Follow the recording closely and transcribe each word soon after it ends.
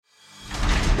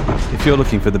If you're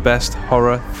looking for the best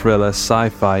horror, thriller,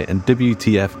 sci-fi and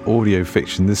WTF audio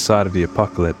fiction this side of the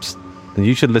apocalypse, then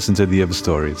you should listen to The Other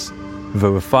Stories. With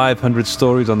over 500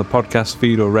 stories on the podcast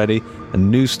feed already and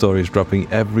new stories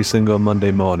dropping every single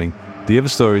Monday morning, The Other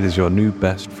Stories is your new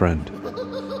best friend.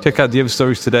 Check out The Other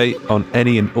Stories today on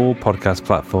any and all podcast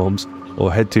platforms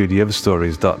or head to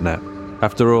theotherstories.net.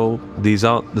 After all, these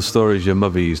aren't the stories your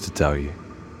mother used to tell you.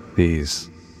 These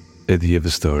are The Other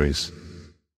Stories.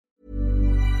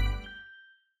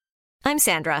 I'm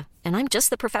Sandra, and I'm just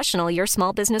the professional your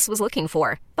small business was looking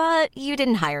for. But you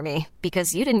didn't hire me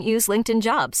because you didn't use LinkedIn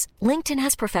Jobs. LinkedIn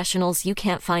has professionals you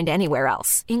can't find anywhere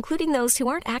else, including those who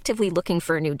aren't actively looking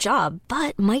for a new job,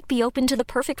 but might be open to the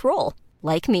perfect role,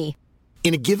 like me.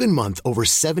 In a given month, over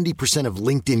 70% of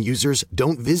LinkedIn users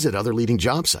don't visit other leading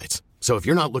job sites. So if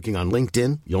you're not looking on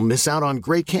LinkedIn, you'll miss out on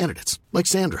great candidates like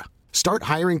Sandra. Start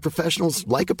hiring professionals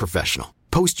like a professional.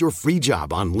 Post your free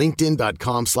job on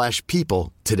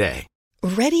linkedin.com/people today.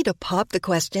 Ready to pop the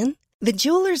question? The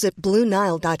jewelers at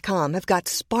BlueNile.com have got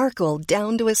sparkle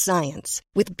down to a science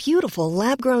with beautiful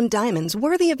lab-grown diamonds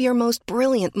worthy of your most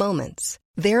brilliant moments.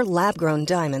 Their lab-grown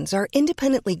diamonds are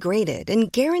independently graded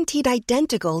and guaranteed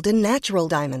identical to natural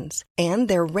diamonds, and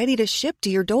they're ready to ship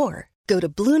to your door. Go to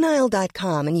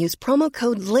BlueNile.com and use promo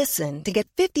code LISTEN to get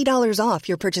 $50 off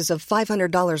your purchase of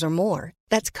 $500 or more.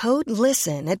 That's code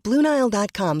LISTEN at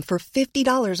BlueNile.com for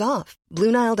 $50 off.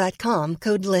 BlueNile.com,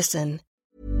 code LISTEN.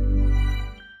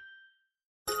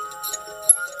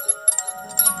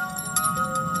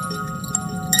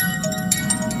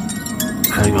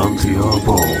 Hang on to your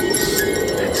balls.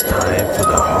 It's time for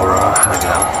the Horror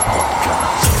Hangout Podcast.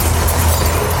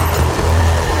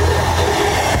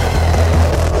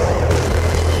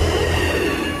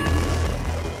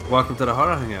 Welcome to the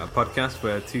Horror Hangout Podcast,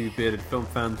 where two bearded film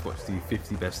fans watch the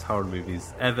 50 best horror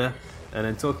movies ever and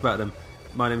then talk about them.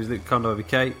 My name is Luke Condor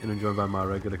VK, and I'm joined by my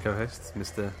regular co-host,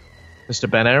 Mr.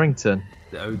 Ben Errington.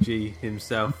 The OG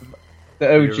himself.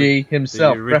 The OG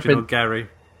himself. The original Gary.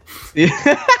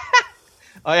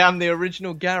 I am the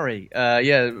original Gary.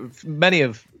 Many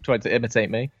have tried to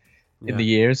imitate me in the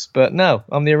years, but no,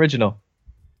 I'm the original.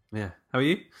 Yeah. How are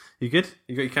you? You good?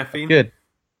 You got your caffeine? Good.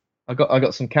 I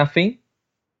got some caffeine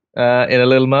in a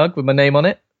little mug with my name on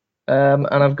it, and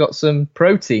I've got some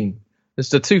protein.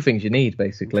 Just the two things you need,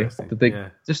 basically.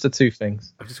 Just the two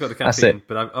things. I've just got the caffeine,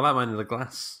 but I like mine in a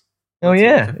glass. Oh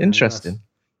yeah, interesting.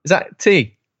 Is that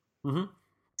tea? Mm-hmm.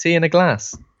 Tea in a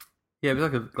glass. Yeah, it was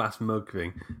like a glass mug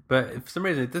thing, but for some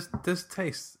reason it does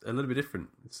taste a little bit different.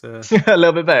 It's a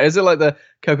little bit better. Is it like the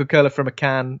Coca-Cola from a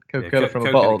can, Coca-Cola from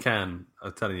a bottle? Coke in a can,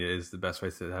 I'm telling you, is the best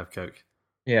way to have Coke.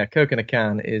 Yeah, Coke in a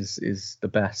can is the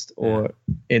best, or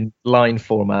in line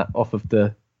format off of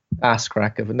the ass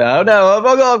crack of No,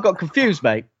 I've got confused,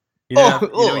 mate. You know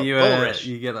when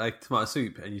you get like tomato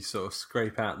soup and you sort of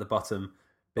scrape out the bottom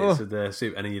bits of the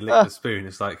soup and then you lick the spoon.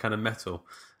 It's like kind of metal.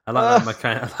 I like that in my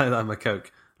can. I like that in my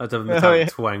Coke. I have a metallic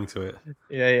twang to it.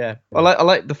 Yeah. I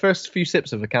like the first few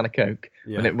sips of a can of Coke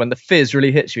when the fizz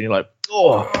really hits you and you're like,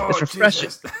 it's refreshing.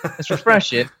 It's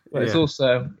refreshing, but it's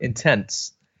also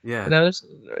intense. Yeah.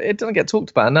 It doesn't get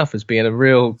talked about enough as being a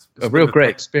real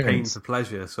great experience. Pain for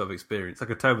pleasure sort of experience,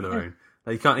 like a Toblerone.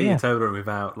 Like you can't eat a Toblerone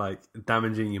without like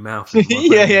damaging your mouth.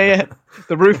 Yeah.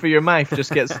 The roof of your mouth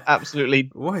just gets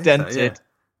absolutely dented. It's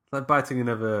like biting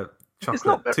another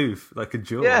chocolate tooth, like a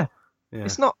jaw. Yeah.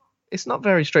 It's not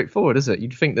very straightforward, is it?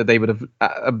 You'd think that they would have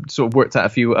sort of worked out a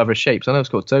few other shapes. I know it's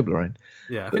called Toblerone.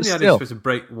 Yeah, I think the idea is supposed to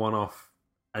break one off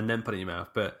and then put it in your mouth,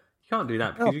 but you can't do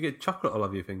that because you get chocolate all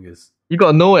over your fingers. You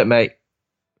got to know it, mate.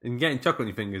 And getting chocolate on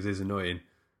your fingers is annoying.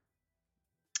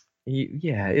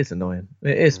 Yeah, it is annoying.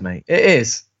 It is, mate. It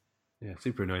is. Yeah,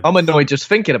 super annoying. I'm annoyed just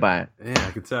thinking about it. Yeah,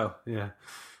 I can tell. Yeah.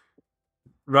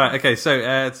 Right. Okay.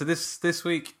 So this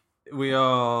week we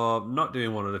are not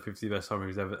doing one of the 50 best horror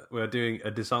movies ever. We are doing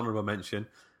a dishonorable mention.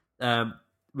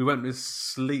 We went with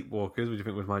Sleepwalkers, which I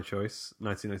think was my choice,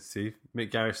 1992, Mick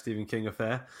Garris, Stephen King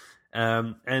affair,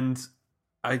 and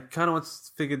I kind of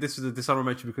figured this was a dishonorable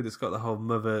mention because it's got the whole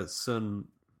mother-son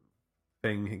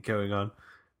thing going on.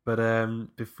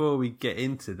 But before we get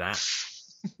into that,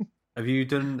 have you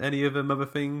done any other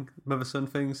mother-son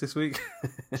things this week?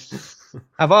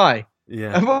 Have I?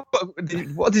 Yeah.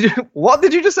 What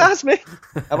did you just ask me?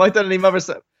 Have I done any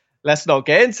mother-son? Let's not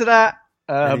get into that.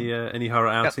 Any horror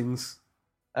outings?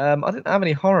 I didn't have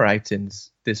any horror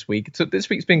outings this week. So this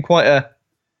week's been quite a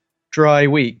dry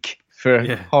week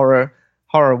for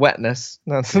horror wetness.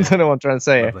 I don't know what I'm trying to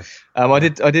say here.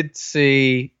 I did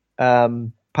see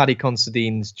Paddy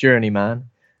Considine's Journeyman,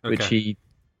 which he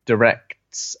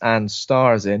directs and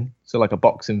stars in. So like a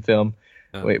boxing film,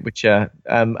 which and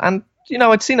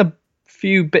I'd seen a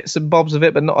few bits and bobs of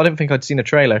it, but I don't think I'd seen a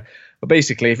trailer. But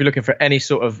basically, if you're looking for any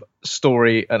sort of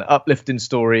story, an uplifting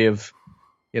story of,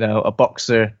 a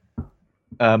boxer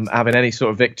having any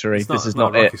sort of victory, this is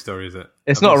not a Rocky it. Story, is it?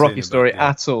 It's not a Rocky story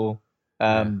at all.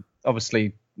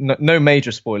 Obviously, no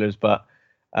major spoilers, but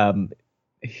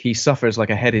he suffers like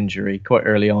a head injury quite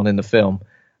early on in the film,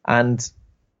 and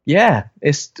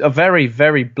it's a very,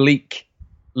 very bleak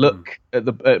look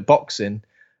at boxing,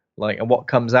 and what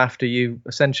comes after you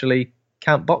essentially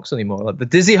can't box anymore, like the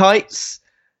dizzy heights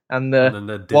and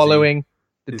the wallowing,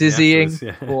 the dizzying,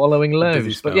 wallowing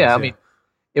lows. But I mean,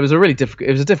 it was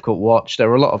a difficult watch. There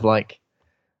were a lot of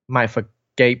mouth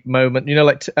agape moment.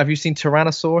 Have you seen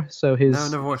Tyrannosaur? No, I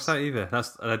never watched that either.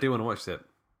 I do want to watch it.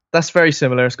 That's very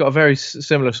similar. It's got a very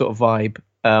similar sort of vibe.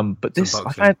 But this,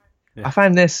 I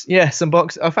found this,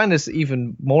 I found this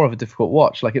even more of a difficult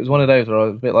watch. Like, it was one of those where I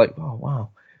was a bit like, oh wow,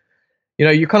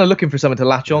 you're kind of looking for something to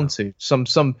latch onto, some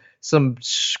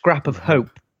scrap of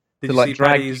hope. Did you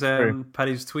see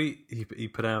Paddy's tweet he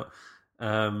put out?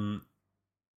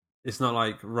 It's not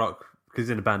like rock, because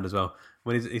he's in a band as well.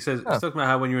 When he says, he's talking about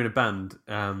how when you're in a band,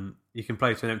 you can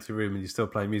play to an empty room and you still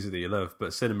play music that you love,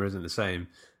 but cinema isn't the same.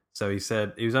 So he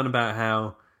said he was on about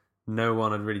how no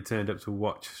one had really turned up to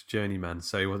watch Journeyman,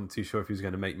 so he wasn't too sure if he was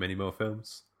going to make many more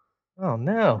films. Oh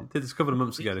no! He did this a couple of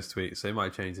months ago, this tweet, so he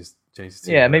might change his tune.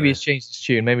 Yeah, maybe he's changed his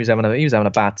tune. Maybe he was having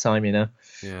a bad time,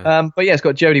 Yeah. But it's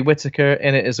got Jodie Whittaker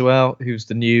in it as well, who's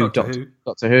the new Doctor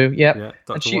Who. Yep. Yeah.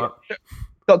 Doctor Watt.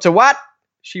 Dr. Watt.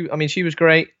 She was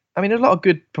great. I mean, there's a lot of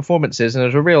good performances, and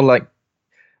there's a real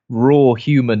raw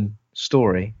human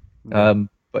story. Yeah.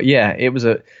 But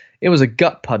it was a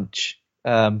gut punch.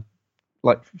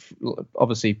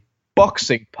 Obviously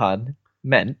boxing pun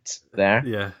meant there.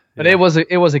 Yeah. But it was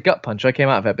a gut punch. I came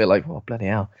out of it a bit like, oh bloody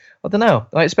hell. I don't know.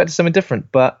 I expected something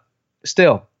different, but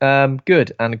still,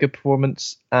 good and a good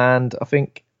performance. And I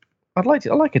think I'd like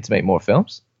it to make more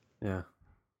films. Yeah.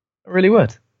 I really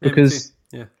would, because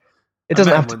it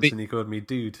doesn't have to be. And he called me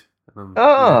dude.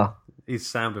 He's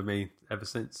sounded me ever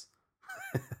since.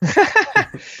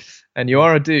 And you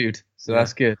are a dude, so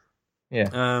that's good. Yeah.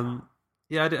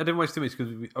 I didn't watch too much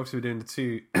because obviously we're doing the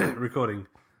two recording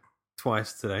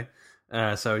twice today.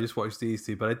 So I just watched these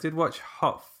two, but I did watch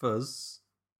Hot Fuzz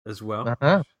as well.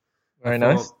 Uh-huh. Very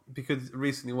nice. Because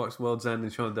recently watched World's End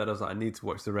and Shaun of the Dead, I was like, I need to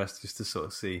watch the rest just to sort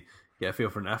of get a feel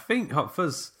for it. And I think Hot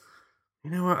Fuzz,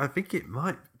 you know what? I think it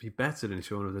might be better than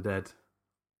Shaun of the Dead.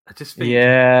 I just think.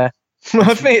 Yeah.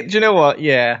 I think. Do you know what?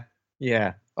 Yeah.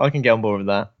 I can get on board with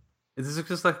that. It's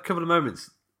just like a couple of moments.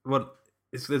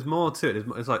 There's more to it.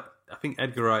 It's like, I think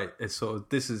Edgar Wright is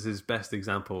this is his best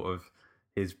example of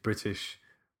his British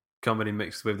comedy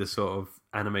mixed with the sort of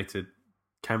animated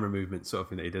camera movement sort of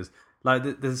thing that he does.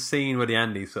 Like there's a scene where the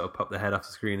Andes sort of pop their head off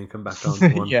the screen and come back on to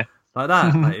one. Like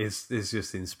that is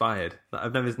just inspired.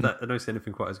 I've never seen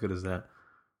anything quite as good as that.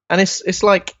 And it's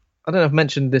like, I don't know if I've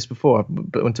mentioned this before,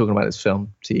 but when talking about this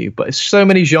film to you, but it's so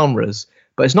many genres,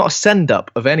 but it's not a send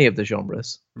up of any of the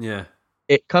genres. Yeah.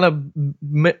 It kind of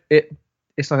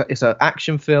it's an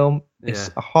action film,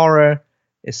 it's a horror,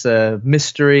 it's a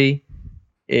mystery,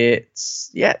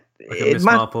 it's like a Miss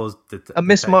Marple's a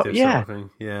Miss Marple, sort of thing.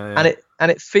 Yeah.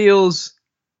 And it feels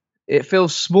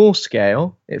small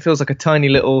scale. It feels like a tiny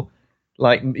little,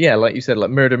 like you said,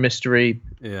 like murder mystery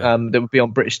that would be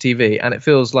on British TV, and it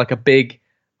feels like a big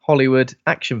Hollywood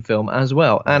action film as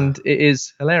well, and it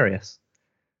is hilarious.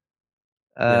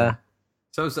 So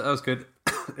that was good.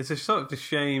 It's a sort of a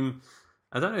shame.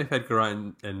 I don't know if Edgar Wright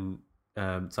and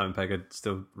Simon Pegg are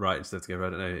still writing stuff together. I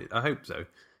don't know. I hope so,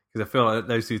 because I feel like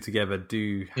those two together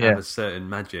do have a certain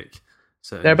magic.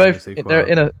 They're both.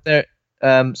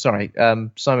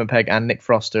 Simon Pegg and Nick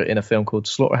Frost are in a film called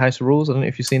Slaughterhouse Rules. I don't know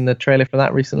if you've seen the trailer for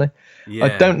that recently. Yeah.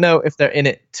 I don't know if they're in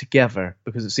it together,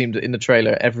 because it seemed that in the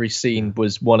trailer every scene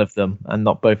was one of them and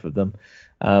not both of them.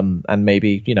 And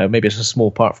maybe it's a small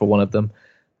part for one of them.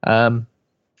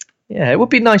 It would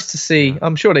be nice to see.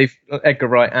 I'm sure Edgar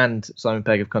Wright and Simon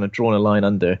Pegg have kind of drawn a line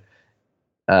under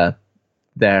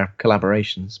their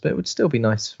collaborations, but it would still be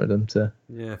nice for them to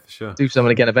for sure do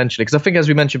something again eventually, because I think, as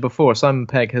we mentioned before, Simon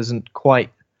Pegg hasn't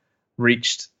quite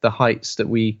reached the heights that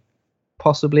we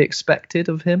possibly expected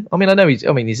of him. I mean, I know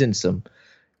he's in some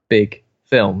big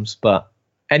films, but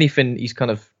anything he's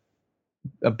kind of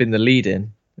been the lead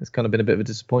in, it's kind of been a bit of a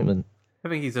disappointment. I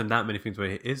think he's done that many things where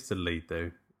he is the lead,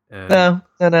 though. No.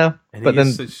 And but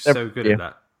then so good at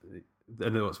that.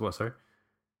 And what? Sorry.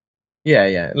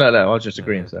 Yeah. No. I was just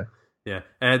agreeing. So. Yeah.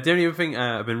 The only other thing,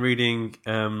 I've been reading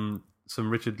some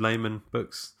Richard Lehman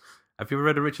books. Have you ever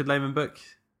read a Richard Lehman book?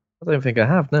 I don't think I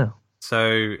have. No.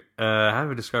 So, how do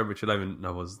we describe Richard Lehman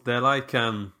novels? They're like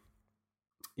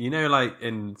like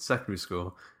in secondary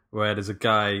school, where there's a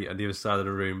guy on the other side of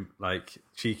the room, like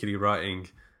cheekily writing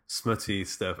smutty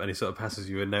stuff, and he sort of passes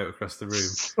you a note across the room,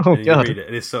 Oh and you God. read it,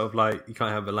 and it's sort of like you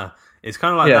can't help but laugh. It's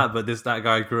kind of like that, but that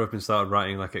guy grew up and started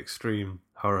writing like extreme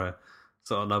horror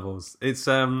sort of novels. It's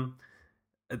they're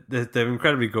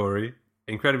incredibly gory,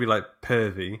 incredibly like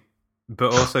pervy,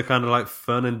 but also kind of like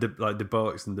fun and like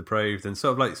debauched and depraved, and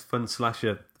sort of like fun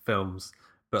slasher films.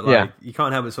 But like you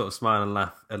can't help but sort of smile and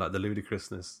laugh at like the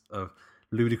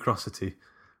ludicrosity,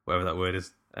 whatever that word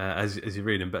is, as you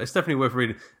read him. But it's definitely worth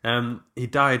reading. He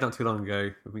died not too long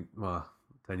ago.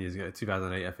 10 years ago,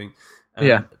 2008, I think.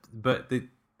 But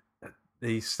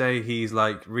they say he's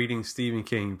like reading Stephen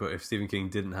King, but if Stephen King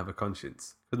didn't have a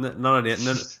conscience, no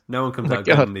one comes out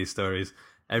good in these stories.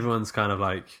 Everyone's kind of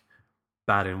like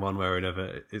bad in one way or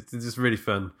another. It's just really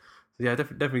fun. So yeah,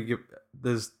 definitely.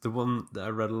 There's the one that I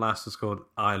read last was called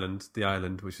The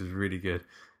Island, which is really good.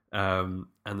 And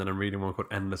then I'm reading one called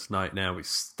Endless Night now, which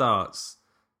starts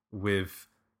with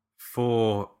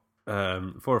four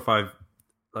or five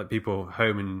like people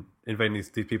home and invading these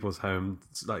people's home,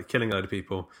 like killing a load of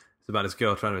people. It's about this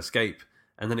girl trying to escape,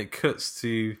 and then it cuts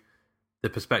to the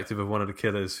perspective of one of the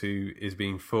killers who is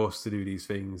being forced to do these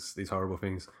things, these horrible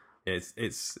things.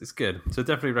 It's good. So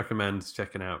definitely recommend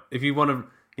checking out if you want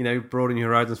to, broaden your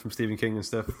horizons from Stephen King and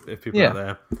stuff. If people out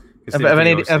there, have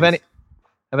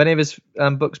any of his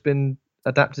books been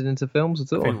adapted into films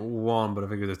at all? I think one, but I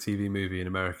think it was a TV movie in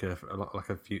America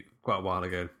quite a while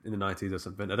ago in the 90s or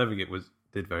something. I don't think it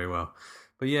did very well,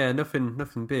 but yeah,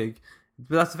 nothing big.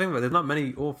 But that's the thing, there's not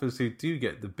many authors who do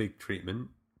get the big treatment.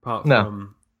 Apart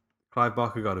from Clive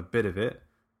Barker got a bit of it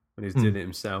when he was doing it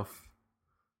himself,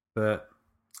 but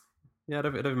yeah, I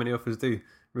don't think many authors do.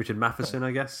 Richard Matheson,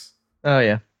 I guess. Oh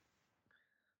yeah,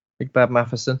 Big Bad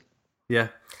Matheson. Yeah,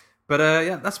 but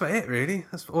yeah, that's about it really.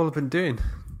 That's all I've been doing.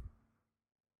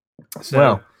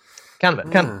 So,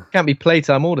 can't be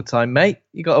playtime all the time, mate.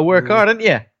 You got to work hard, haven't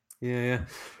you? Yeah.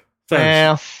 So,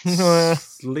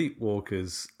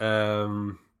 Sleepwalkers.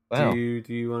 Wow.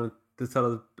 Do you want to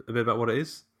tell us a bit about what it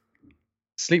is?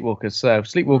 Sleepwalkers. So,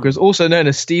 Sleepwalkers, also known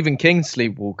as Stephen King's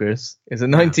Sleepwalkers, is a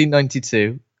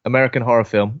 1992 American horror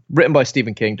film written by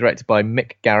Stephen King, directed by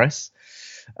Mick Garris.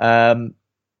 And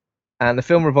the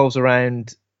film revolves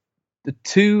around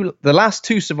the last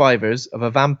two survivors of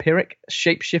a vampiric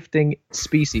shape-shifting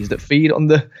species that feed on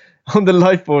the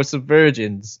life force of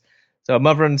virgins. So a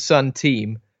mother and son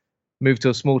team move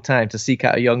to a small town to seek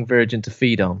out a young virgin to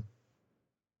feed on.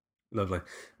 Lovely.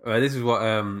 This is what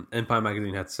Empire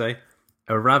Magazine had to say.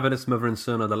 A ravenous mother and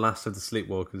son are the last of the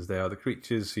sleepwalkers. They are the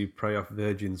creatures who prey off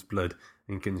virgins' blood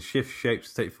and can shift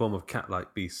shapes to take form of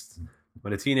cat-like beasts.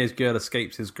 When a teenage girl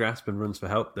escapes his grasp and runs for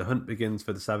help, the hunt begins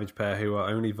for the savage pair who are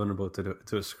only vulnerable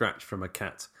to a scratch from a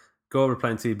cat. Gore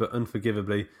aplenty, but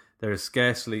unforgivably, there is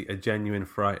scarcely a genuine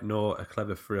fright nor a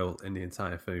clever thrill in the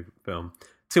entire film.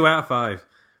 2 out of 5.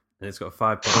 And it's got a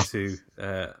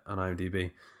 5.2 on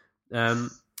IMDb.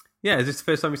 Yeah, is this the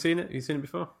first time you've seen it? Have you seen it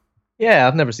before? Yeah,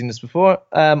 I've never seen this before.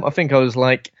 I think I was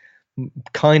like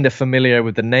kind of familiar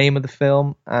with the name of the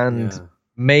film, and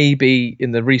maybe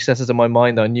in the recesses of my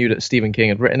mind I knew that Stephen King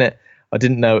had written it. I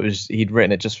didn't know he'd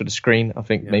written it just for the screen. I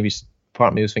think maybe part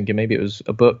of me was thinking maybe it was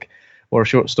a book or a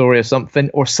short story or something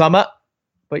or summer.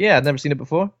 But yeah, I'd never seen it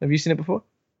before. Have you seen it before?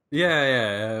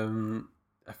 Yeah.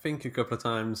 I think a couple of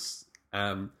times.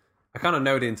 I kind of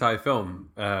know the entire film,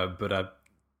 but I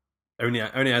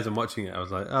only as I'm watching it, I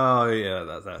was like, oh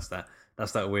yeah,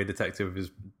 that's that weird detective with his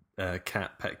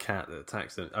pet cat that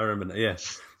attacks him. I remember that. Yeah.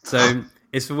 So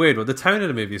it's a weird one. The tone of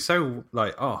the movie is so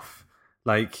like off.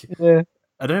 Like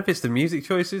I don't know if it's the music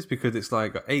choices because it's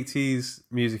like got 80s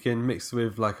music in mixed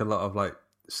with like a lot of like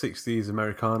 60s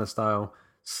Americana style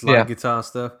slide guitar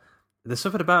stuff. There's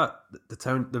something about the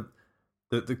tone,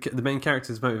 the main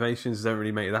character's motivations don't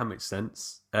really make that much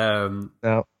sense. No,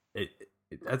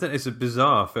 I don't. It's a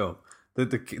bizarre film.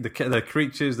 The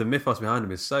creatures, the mythos behind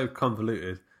them is so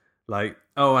convoluted. Like,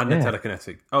 and they're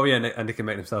telekinetic. Oh yeah, and they can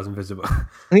make themselves invisible.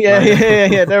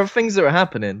 Yeah. There are things that are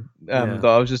happening that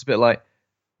I was just a bit like,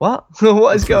 what?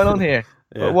 What is going on here?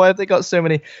 Why have they got so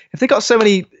many? If they got so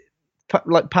many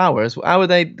like powers, how are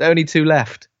they only 2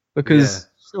 left? Because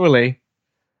surely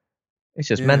it's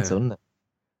just mental, isn't it?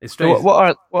 It's strange. So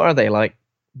what are they like?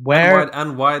 Where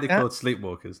and why are they called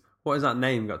sleepwalkers? What has that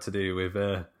name got to do with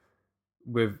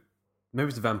maybe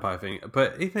it's the vampire thing?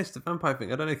 But even if it's the vampire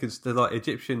thing, I don't know, because they're like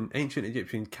ancient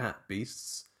Egyptian cat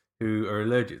beasts who are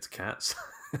allergic to cats.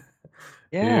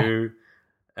 Who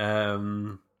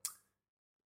have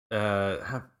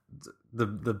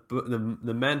the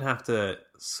men have to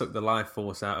suck the life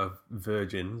force out of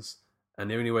virgins and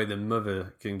the only way the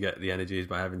mother can get the energy is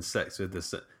by having sex with the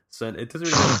son. It doesn't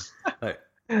really like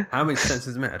how much sense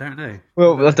does it make? I don't know.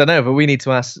 Well, I don't know, but we need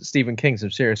to ask Stephen King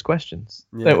some serious questions,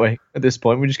 don't we? At this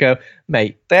point, we just go,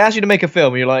 mate. They ask you to make a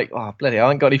film, and you're like, oh bloody,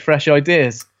 I ain't got any fresh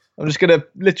ideas. I'm just gonna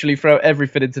literally throw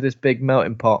everything into this big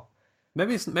melting pot.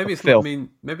 Maybe it's not. I mean,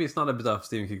 maybe it's not a bizarre for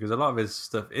Stephen King because a lot of his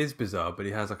stuff is bizarre, but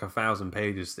he has like 1,000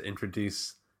 pages to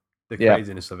introduce the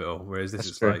craziness of it all. Whereas this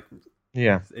is true. Like,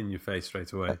 in your face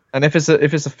straight away. And if it's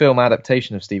a film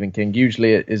adaptation of Stephen King,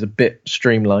 usually it is a bit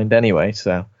streamlined anyway.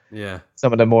 So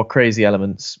some of the more crazy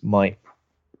elements might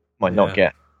not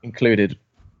get included.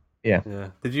 Yeah.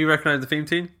 Did you recognize the theme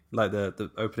tune, like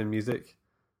the opening music?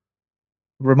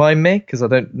 Remind me, because I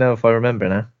don't know if I remember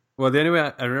now. Well, the only way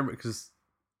I remember it because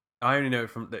I only know it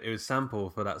from it was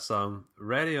sample for that song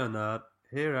 "Ready or Not."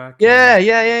 Here I come. Yeah.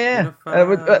 It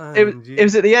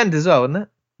was at the end as well, wasn't it?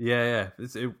 Yeah.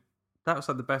 That was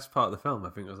like the best part of the film. I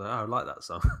think I was like, I like that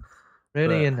song.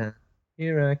 Ready or Not,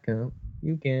 here I come.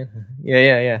 You can.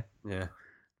 Yeah.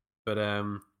 But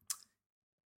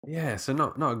so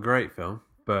not a great film,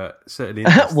 but certainly.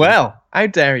 Well, how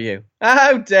dare you?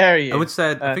 How dare you? I would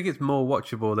say I think it's more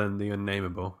watchable than The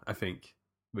Unnameable. I think.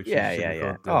 Which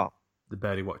the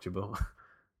barely watchable.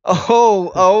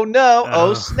 Oh no!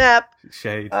 Oh snap!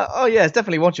 Shade. It's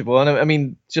definitely watchable, and I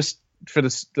mean, just for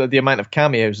the amount of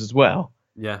cameos as well.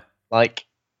 Yeah. Like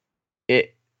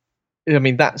it. I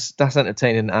mean, that's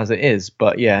entertaining as it is,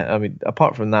 but I mean,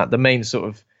 apart from that, the main sort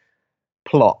of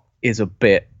plot is a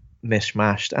bit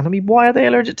mishmashed. And I mean, why are they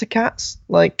allergic to cats?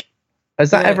 Like,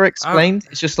 is that ever explained?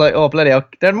 It's just like, oh bloody hell,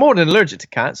 they're more than allergic to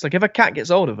cats. Like, if a cat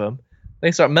gets hold of them,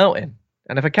 they start melting.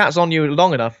 And if a cat's on you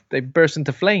long enough, they burst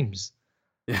into flames.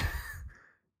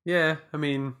 Yeah. I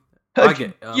mean,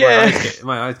 my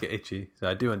eyes get itchy, so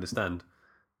I do understand.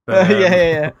 But,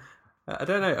 I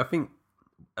don't know. I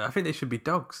think they should be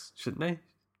dogs, shouldn't they?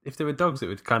 If they were dogs, it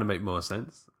would kind of make more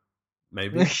sense.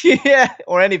 Maybe.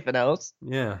 Or anything else.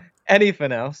 Yeah.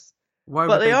 Anything else. Why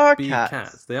would they be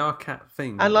cats? They are cat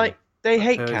things. And like they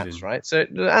hate cats, right? So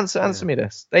answer me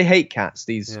this. They hate cats,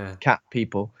 these cat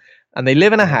people. And they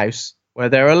live in a house where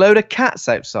there are a load of cats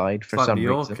outside for some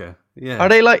reason. Yeah. Are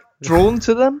they like drawn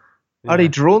to them? Are they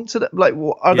drawn to them? Like,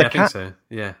 are the cats? I think so.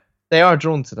 Yeah. They are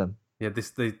drawn to them. Yeah. They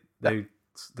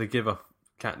give off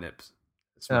catnips.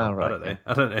 Right.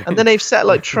 I don't know. And then they've set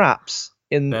like traps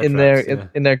in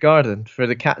their garden for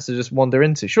the cats to just wander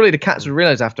into. Surely the cats would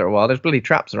realize after a while there's bloody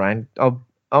traps around. I'm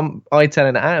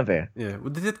telling it out of here. Yeah. Well,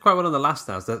 they did quite well on the last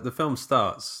house. The film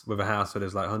starts with a house where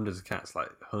there's like hundreds of cats like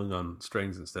hung on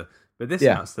strings and stuff. But this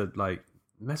house, they're like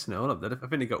messing it all up. I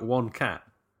think they got one cat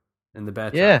in the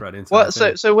bear trap right into. Well,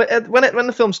 so when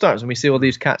the film starts and we see all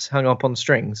these cats hung up on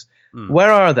strings,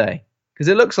 where are they? Because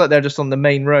it looks like they're just on the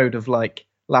main road of like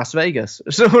Las Vegas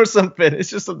or something.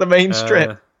 It's just on the main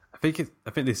strip. I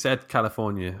think they said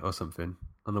California or something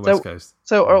on the West Coast.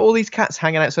 So are all these cats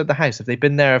hanging outside the house? Have they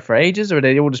been there for ages, or have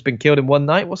they all just been killed in one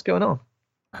night? What's going on?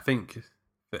 I think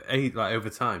like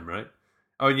over time, right?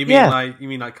 Oh, you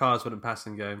mean like cars wouldn't pass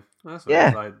and go? Oh, that's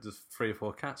like just 3 or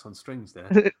 4 cats on strings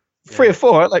there. 3 or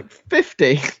 4, like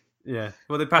 50. Yeah.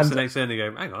 Well, they pass the next day and they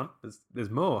go, hang on,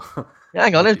 there's more.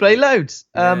 Hang on, there's bloody loads.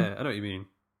 I know what you mean.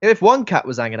 If one cat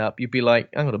was hanging up, you'd be like,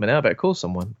 hang on a minute, I better call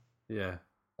someone. Yeah.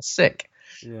 That's sick.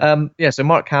 Yeah. So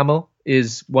Mark Hamill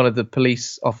is one of the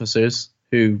police officers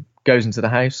who goes into the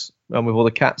house with all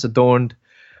the cats adorned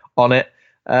on it.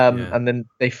 And then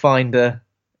they find a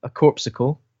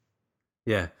corpsicle.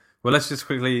 Yeah. Well, let's just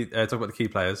quickly talk about the key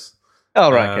players.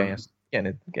 Oh, right. Okay. Yes.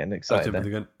 Getting excited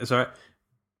there. It's all right.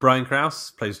 Brian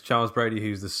Krause plays Charles Brady,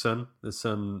 who's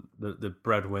the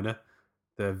breadwinner,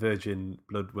 the virgin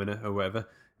blood winner or whatever.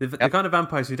 The kind of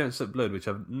vampires who don't suck blood, which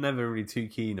I'm never really too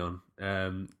keen on.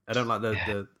 I don't like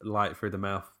the light through the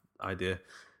mouth idea.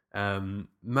 Madchen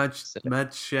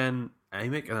Amick, I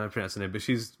don't know how to pronounce her name, but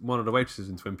she's one of the waitresses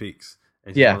in Twin Peaks.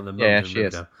 And she's one of the she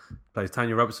is. Plays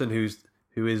Tanya Robertson,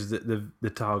 who is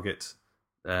the target,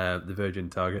 the virgin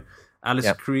target.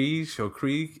 Alice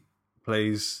Krieg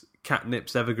plays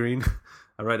Catnips Evergreen.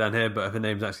 I write down here, but her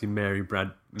name's actually Mary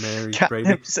Brady.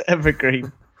 Catnips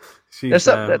Evergreen.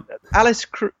 Alice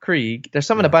Krieg. There's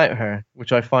something about her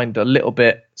which I find a little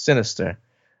bit sinister.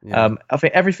 Yeah. I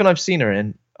think everything I've seen her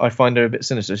in, I find her a bit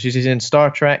sinister. She's in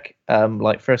Star Trek,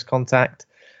 like First Contact.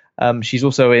 She's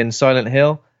also in Silent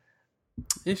Hill.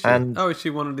 Is she? Is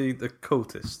she one of the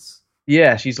cultists?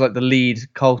 Yeah, she's like the lead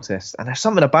cultist. And there's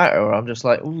something about her where I'm just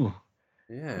like, ooh.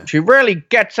 Yeah. She really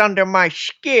gets under my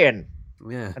skin.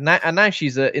 Yeah. And now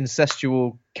she's an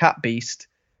incestual cat beast.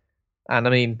 And I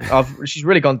mean, she's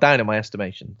really gone down in my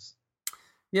estimations.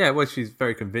 Yeah, well, she's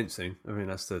very convincing. I mean,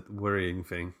 that's the worrying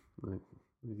thing.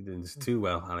 You're doing this too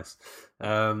well, Alice.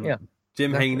 Yeah,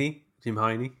 Jim exactly.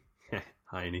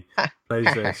 Haney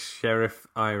plays Sheriff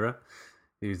Ira,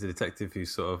 who's the detective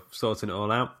who's sort of sorting it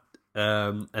all out.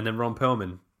 And then Ron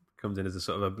Perlman comes in as a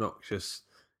sort of obnoxious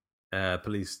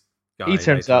police guy. He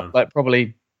turns up like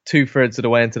probably 2/3 of the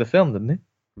way into the film, doesn't he?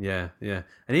 Yeah.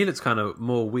 And he looks kind of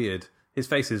more weird. His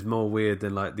face is more weird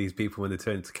than like these people when they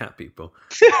turn into cat people.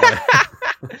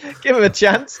 Give him a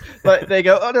chance. Like they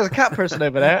go, oh, there's a cat person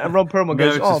over there, and Ron Perlman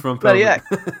goes, oh, bloody heck,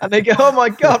 and they go, oh my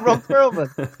god, Ron Perlman.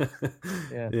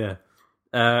 Yeah.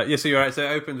 So you're right. So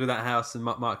it opens with that house, and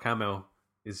Mark Hamill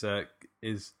is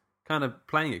kind of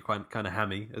playing it quite kind of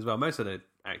hammy as well. Most of the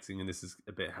acting in this is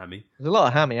a bit hammy. There's a lot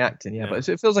of hammy acting, but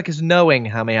it feels like it's knowing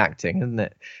hammy acting, isn't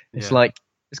it? It's like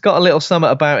it's got a little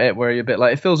something about it where you're a bit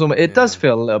like it does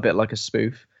feel a little bit like a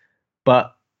spoof,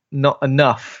 but not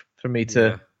enough for me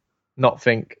to not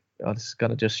think, oh, this is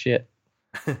gonna just shit.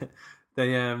 They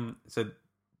go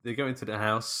into the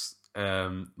house,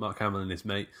 Mark Hamill and his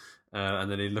mate, and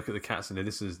then they look at the cats and they,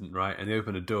 this isn't right, and they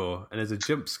open a door and there's a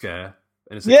jump scare,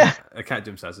 and it's a cat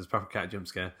jump scare, so it's a proper cat jump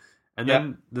scare, and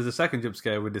then there's a second jump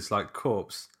scare with this like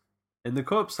corpse, and the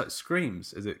corpse like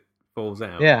screams as it falls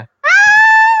out. Yeah.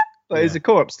 Like it's a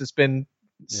corpse that's been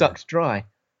sucked dry.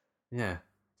 Yeah,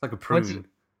 it's like a prune.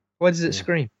 Why does it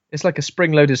scream? It's like a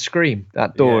spring-loaded scream.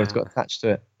 That door has got attached to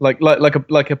it, like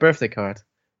a birthday card,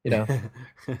 you know.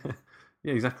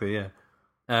 Yeah, exactly. Yeah,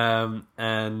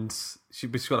 and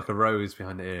she's got like a rose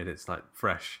behind her ear that's like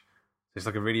fresh. It's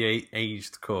like a really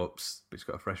aged corpse, but she's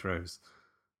got a fresh rose.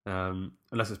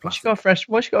 Unless it's plastic.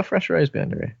 Why she got a fresh rose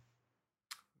behind her ear?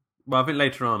 Well, I think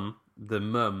later on, the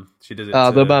mum, she does it.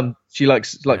 The mum, she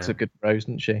likes a good rose,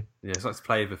 doesn't she? Yeah, she likes to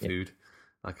play with food,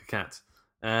 like a cat.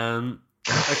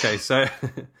 Okay, so,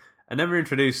 and then we're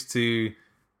introduced to,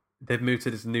 they've moved to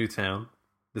this new town,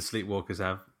 the Sleepwalkers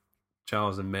have,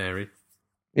 Charles and Mary.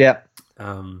 Yeah.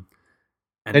 And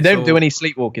they don't do any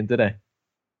sleepwalking, do they?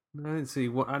 I didn't see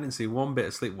one bit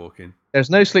of sleepwalking.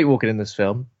 There's no sleepwalking in this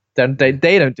film. They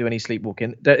don't do any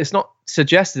sleepwalking. It's not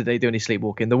suggested they do any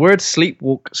sleepwalking. The word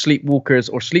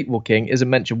sleepwalkers, or sleepwalking isn't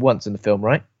mentioned once in the film,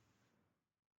 right?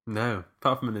 No,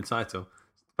 apart from in the title.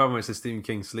 Apart from when it says Stephen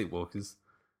King Sleepwalkers.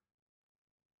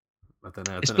 I don't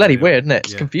know. It's bloody weird, isn't it?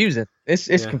 It's confusing.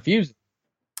 It's confusing.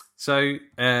 So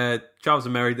Charles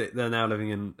and Mary, they're now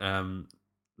living in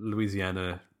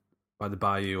Louisiana by the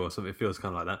bayou or something. It feels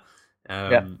kind of like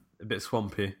that. A bit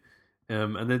swampy.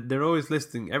 And they're always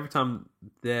listening, every time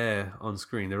they're on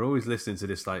screen, they're always listening to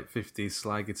this like 50s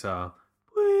slide guitar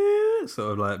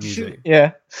sort of like music.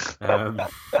 Yeah. And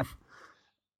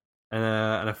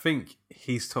I think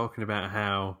he's talking about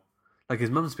how like his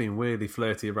mum's been weirdly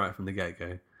flirty right from the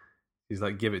get-go. He's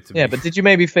like, give it to me. Yeah, but did you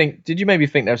maybe think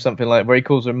there's something like where he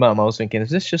calls her mum? I was thinking, is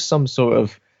this just some sort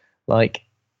of like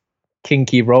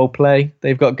kinky role play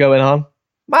they've got going on?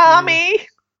 Mommy!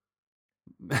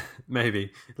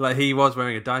 Maybe. Like he was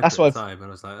wearing a diaper at the time, and I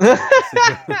was like,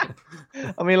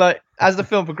 oh, I mean, like as the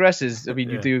film progresses, I mean,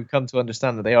 you do come to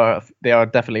understand that they are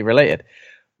definitely related.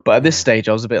 But at this stage,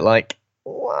 I was a bit like,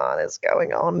 what is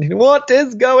going on? What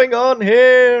is going on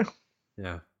here?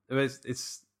 Yeah,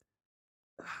 it's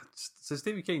so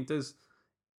Stephen King does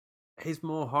his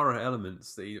more horror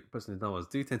elements that he puts in his novels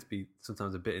do tend to be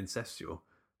sometimes a bit incestual.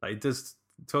 Like he does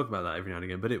talk about that every now and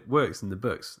again, but it works in the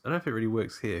books. I don't know if it really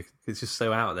works here. It's just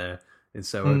so out there and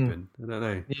so open. I don't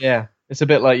know. Yeah, it's a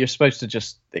bit like you're supposed to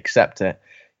just accept it,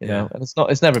 you know. And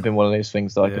it's never been one of those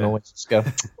things that I can always just go,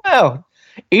 well,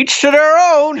 each to their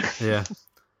own. Yeah.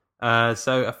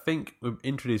 So I think we're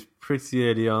introduced pretty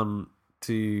early on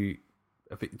to.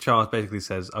 I think Charles basically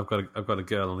says, "I've got a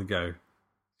girl on the go."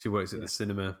 She works at the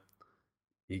cinema.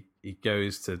 He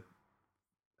goes to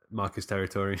Marcus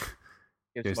territory.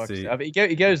 He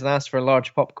goes and asks for a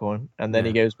large popcorn, and then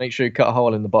he goes, "Make sure you cut a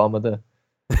hole in the bottom of the."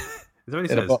 Is that what he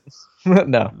says?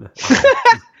 No.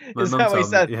 Is that what he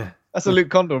said? Yeah. That's a Luke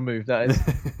Condor move. That is.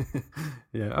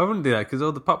 Yeah, I wouldn't do that because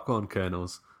all the popcorn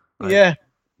kernels. Like,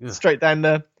 straight down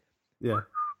the. Yeah.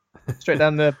 Straight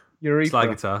down the urethra. Slide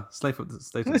guitar. Slide up the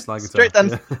slide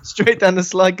guitar. Straight down the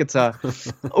slide guitar.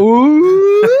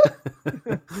 Ooh.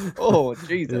 Oh,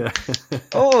 Jesus. Yeah.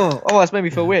 Oh, that's made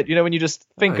me feel weird. You know when you just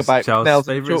think about Nell's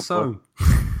favourite song.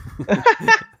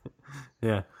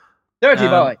 Yeah. Dirty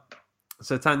Boy.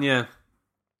 So Tanya,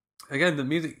 again, the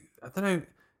music. I don't know.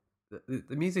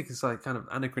 The music is like kind of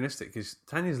anachronistic because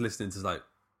Tanya's listening to like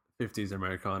 50s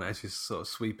Americana as she's sort of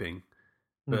sweeping,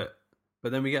 but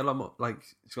then we get a lot more like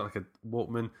she's got like a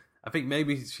Walkman. I think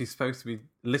maybe she's supposed to be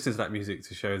listening to that music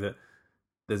to show that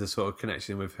there's a sort of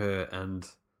connection with her and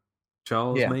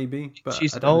Charles, maybe. But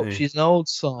she's an old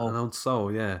soul. An old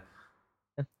soul, yeah.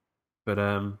 But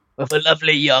with a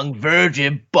lovely young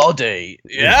virgin body.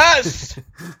 Yes.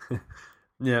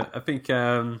 Yeah, I think.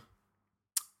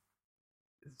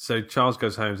 So Charles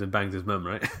goes home and bangs his mum,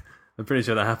 right? I'm pretty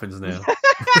sure that happens now.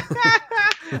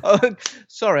 Oh,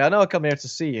 sorry, I know I come here to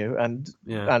see you and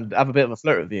have a bit of a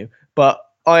flirt with you, but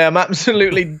I am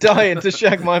absolutely dying to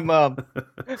shag my mum,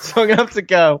 so I'm gonna have to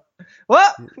go.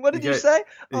 What? What did you say?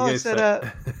 I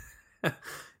said.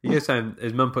 He goes home.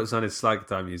 His mum puts on his slide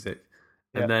guitar music,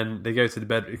 and then they go to the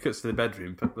bed. He cuts to the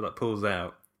bedroom, pulls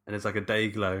out, and it's like a day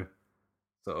glow,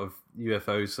 sort of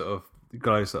UFO sort of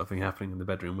glow sort of thing happening in the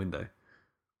bedroom window.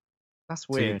 That's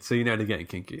weird. So you know they're getting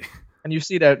kinky. And you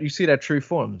see their true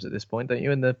forms at this point, don't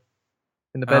you? In the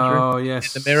bedroom. Oh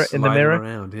yes. In the mirror.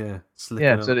 Around, yeah. So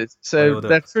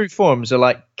their true forms are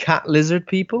like cat lizard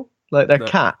people. Like they're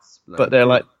cats, but they're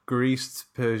like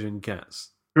greased Persian cats.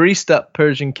 Greased up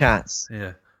Persian cats.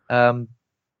 Yeah.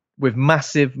 With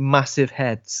massive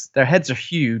heads. Their heads are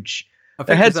huge.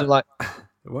 Their heads are like.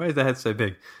 Why is their head so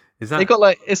big? Is that they got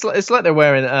like it's like they're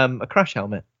wearing a crash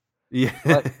helmet. Yeah,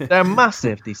 like, they're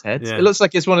massive. These heads. Yeah. It looks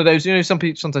like it's one of those. You know,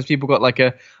 sometimes people got like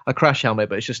a crash helmet,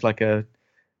 but it's just like it's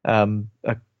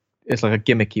like a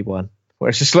gimmicky one where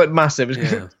it's just like massive.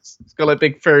 It's got like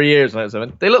big furry ears and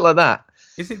something. They look like that.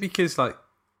 Is it because like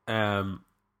to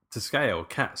scale,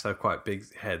 cats have quite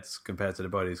big heads compared to the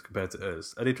bodies compared to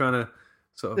us? Are they trying to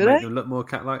sort of make them look more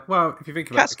cat-like? Well, if you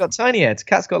think about cats got tiny heads.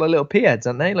 Cats got like little pea heads,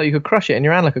 aren't they? Like you could crush it in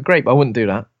your hand like a grape. I wouldn't do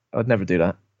that. I would never do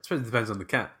that. I suppose it depends on the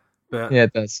cat. But yeah,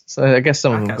 it does. So I guess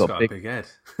some of them got a big head.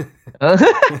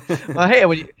 I hate it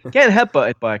when you getting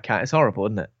headbutted by a cat. It's horrible,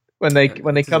 isn't it? When they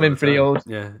come in for the old,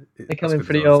 they come in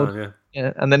for the old,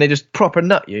 and then they just proper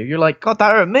nut you. You're like, God,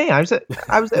 that hurt me. How's it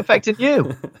affecting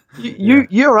you?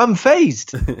 You're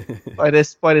unfazed by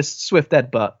this swift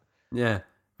headbutt. Yeah,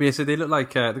 but yeah. So they look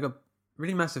like they've got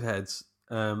really massive heads.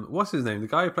 What's his name? The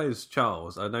guy who plays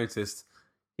Charles. I noticed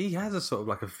he has a sort of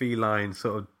like a feline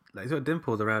sort of. Like he's got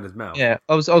dimples around his mouth. Yeah,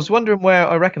 I was wondering where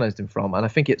I recognised him from, and I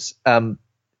think it's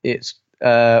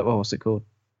what's it called?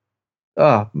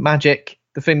 Magic.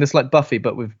 The thing that's like Buffy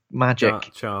but with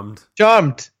magic. Charmed.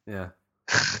 Yeah.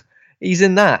 He's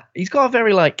in that. He's got a bit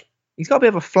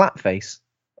of a flat face.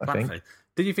 I think. Face.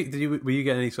 Were you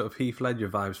getting any sort of Heath Ledger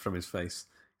vibes from his face?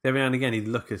 Every now and again he'd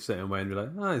look a certain way and be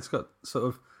like, it's got sort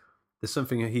of there's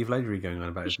something Heath Ledger going on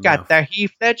about his mouth. Got the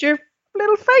Heath Ledger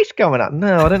little face going up.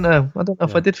 No, I don't know. I don't know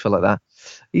if I did feel like that.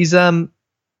 He's got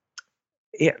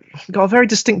a very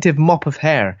distinctive mop of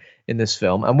hair in this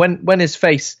film, and when his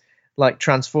face like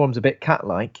transforms a bit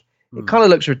cat-like, it kind of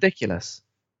looks ridiculous.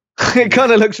 It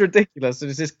kind of looks ridiculous.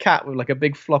 It's this cat with like a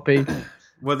big floppy.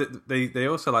 Well, they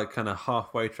also like kind of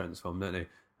halfway transform, don't they?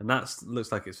 And that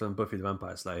looks like it's from Buffy the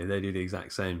Vampire Slayer. They do the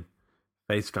exact same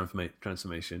face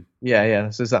transformation.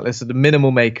 Yeah. So exactly. So the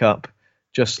minimal makeup,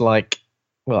 just like.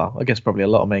 Well, I guess probably a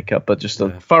lot of makeup, but just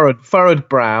a furrowed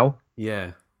brow.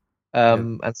 Yeah.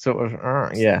 And sort of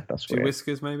that's weird.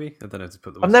 Whiskers, maybe. I don't know how to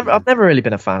put the. I've never really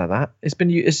been a fan of that. It's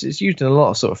used in a lot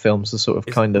of sort of films. The sort of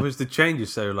kind of. Was the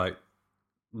changes so like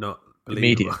not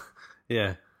immediate?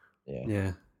 Yeah.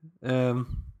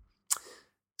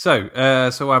 So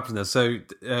what happens now? So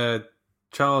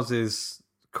Charles is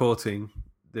courting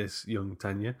this young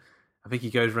Tanya. I think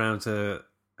he goes round to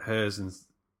hers and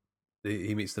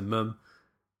he meets the mum.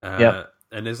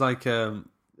 And there's like I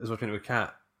was watching it with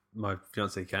Kat, my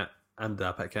fiance Kat, and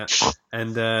our pet cat,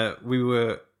 and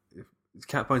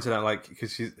Kat pointed out like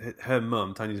because her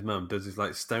mum, Tanya's mum, does this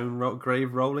like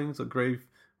grave rollings or grave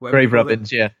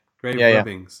rubbings,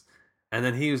 rubbings, and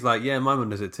then he was like, yeah, my mum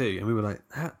does it too, and we were like,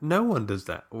 no one does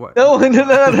that. What? No one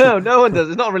does.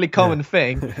 It's not a really common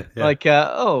thing. Yeah. Like,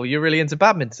 you're really into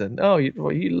badminton. Oh,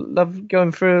 you love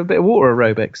going for a bit of water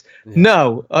aerobics. Yeah.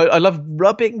 No, I love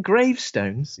rubbing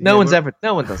gravestones. No one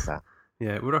does that.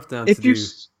 Yeah, we're off down to do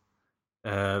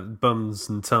bums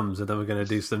and tums, and then we're going to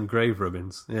do some grave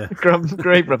rubbings. Yeah,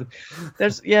 grave rubbing.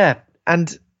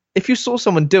 And if you saw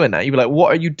someone doing that, you'd be like,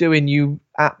 "What are you doing, you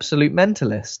absolute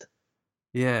mentalist?"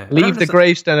 Yeah, leave the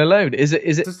gravestone alone. Is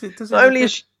it not only? I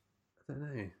don't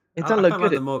know. It doesn't look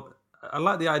good. I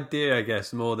like the idea, I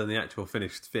guess, more than the actual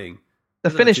finished thing. The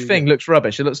finished thing looks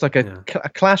rubbish. It looks like a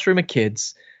classroom of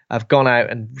kids have gone out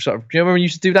and sort of. Do you remember when you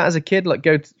used to do that as a kid? Like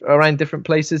go around different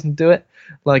places and do it.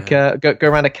 Like go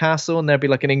around a castle and there'd be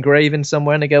like an engraving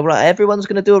somewhere, and they go, right, everyone's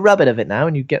going to do a rabbit of it now,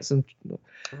 and you get some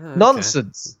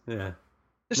nonsense. Yeah,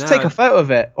 just take a photo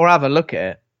of it or have a look at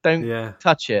it. Don't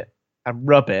touch it and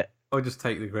rub it. Or just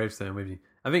take the gravestone with you.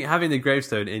 I think having the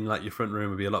gravestone in like your front room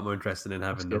would be a lot more interesting than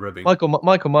having the rubbing.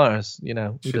 Michael Myers, should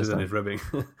have done his rubbing.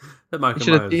 But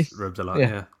Michael Myers rubs a lot.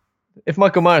 Yeah. If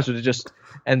Michael Myers would have just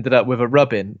ended up with a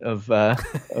rubbing of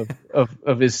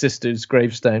his sister's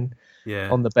gravestone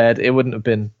on the bed, it wouldn't have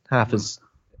been half as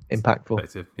impactful.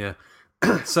 Effective, yeah.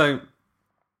 So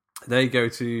they go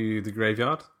to the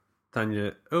graveyard.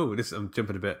 Tanya, I'm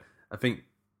jumping a bit. I think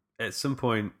at some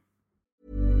point.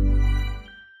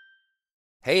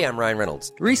 Hey, I'm Ryan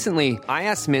Reynolds. Recently, I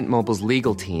asked Mint Mobile's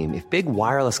legal team if big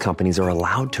wireless companies are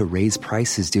allowed to raise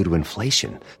prices due to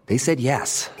inflation. They said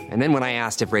yes. And then when I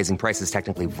asked if raising prices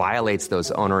technically violates those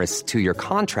onerous 2-year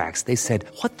contracts, they said,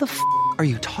 "What the f*** are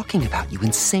you talking about, you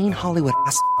insane Hollywood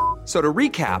ass?" So to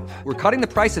recap, we're cutting the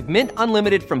price of Mint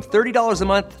Unlimited from $30 a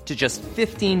month to just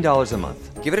 $15 a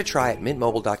month. Give it a try at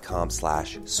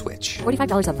mintmobile.com/switch.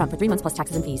 $45 up front for 3 months plus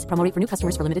taxes and fees. Promo rate for new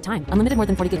customers for limited time. Unlimited more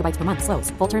than 40 gigabytes per month. Slows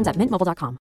full terms at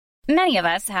mintmobile.com. Many of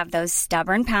us have those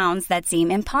stubborn pounds that seem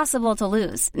impossible to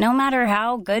lose, no matter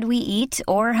how good we eat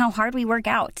or how hard we work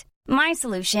out. My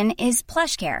solution is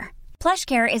PlushCare.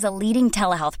 PlushCare is a leading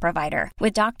telehealth provider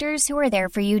with doctors who are there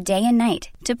for you day and night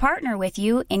to partner with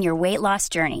you in your weight loss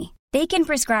journey. They can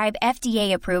prescribe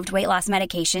FDA-approved weight loss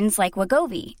medications like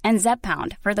Wegovy and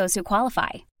Zepbound for those who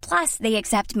qualify. Plus, they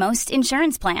accept most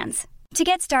insurance plans. To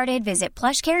get started, visit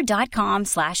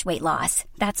plushcare.com/weightloss.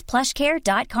 That's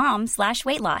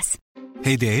plushcare.com/weightloss.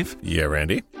 Hey, Dave. Yeah,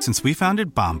 Randy. Since we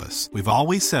founded Bombas, we've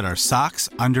always said our socks,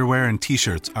 underwear, and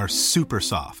T-shirts are super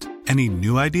soft. Any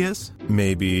new ideas?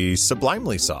 Maybe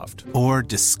sublimely soft. Or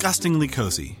disgustingly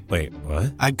cozy. Wait,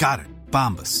 what? I got it.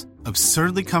 Bombas.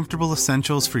 Absurdly comfortable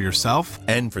essentials for yourself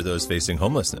and for those facing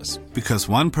homelessness. Because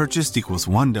one purchased equals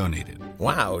one donated.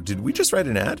 Wow, did we just write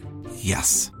an ad?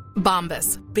 Yes.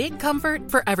 Bombas. Big comfort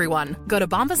for everyone. Go to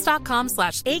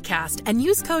bombas.com/ACAST and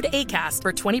use code ACAST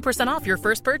for 20% off your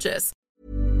first purchase.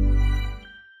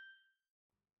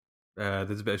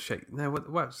 There's a bit of shake. No,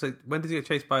 what? So when did he get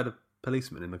chased by the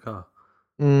policeman in the car?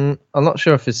 I'm not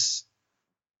sure if it's.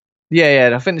 Yeah.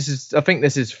 I think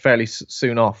this is fairly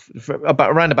soon off.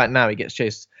 Around about now, he gets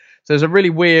chased. So there's a really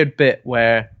weird bit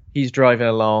where he's driving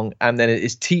along, and then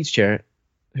his teacher,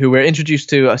 who we're introduced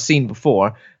to a scene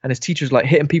before, and his teacher's like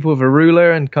hitting people with a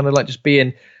ruler and kind of like just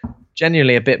being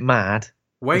genuinely a bit mad.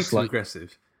 Way too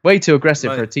aggressive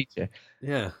for a teacher.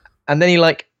 Yeah. And then he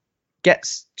like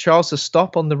gets Charles to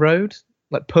stop on the road,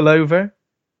 like pull over.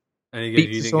 And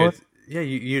he goes,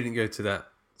 you didn't go to that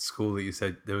school that you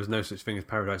said there was no such thing as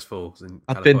Paradise Falls.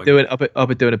 I've been doing a bit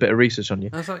of research on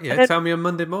you. I was like, tell me on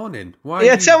Monday morning.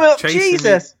 Why tell me,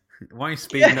 Jesus. Why are you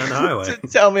speeding down the highway?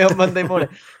 Tell me on Monday morning.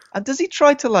 And does he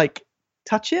try to like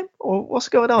touch him, or what's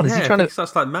going on? Is he trying to? He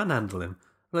starts like manhandle him.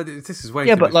 Like, this is way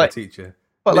too much for a teacher.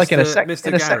 But like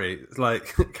Mr. Gary, it's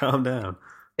like calm down.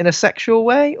 In a sexual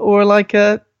way, or like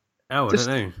a? Oh, I don't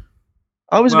know.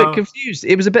 I was a bit confused.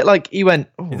 It was a bit like he went.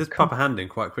 He does pop a hand in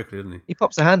quite quickly, doesn't he? He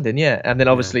pops a hand in, yeah. And then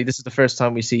obviously this is the first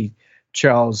time we see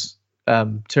Charles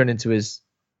turn into his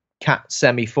cat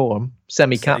semi-cat form.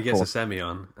 He gets a semi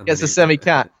on. Gets a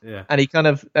semi-cat. Yeah. And he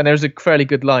and there's a fairly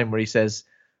good line where he says,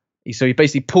 so he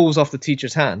basically pulls off the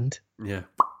teacher's hand. Yeah.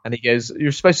 And he goes,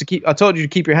 I told you to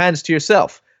keep your hands to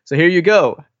yourself. So here you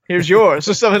go. Here's yours.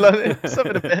 Or something like that.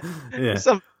 Something a bit. Yeah.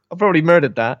 I probably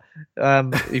murdered that.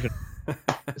 Even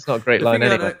it's not a great line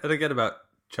anyway. I don't get about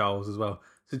Charles as well.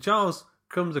 So Charles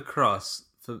comes across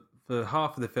for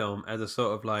half of the film as a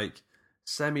sort of like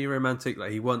semi-romantic,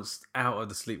 like he wants out of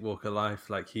the sleepwalker life.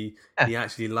 Like he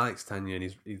actually likes Tanya and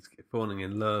he's falling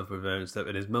in love with her and stuff.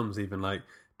 And his mum's even like,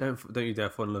 don't you dare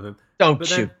fall in love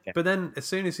with him. But then as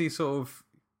soon as he sort of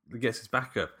gets his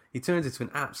back up, he turns into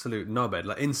an absolute knobhead,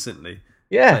 like instantly.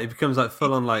 Yeah. Like, he becomes like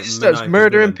full on like. He starts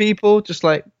murdering people, just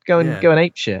like going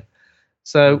ape shit.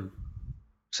 So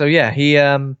yeah, he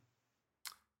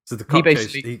So the cop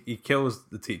he kills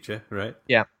the teacher, right?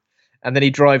 Yeah. And then he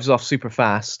drives off super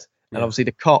fast. And obviously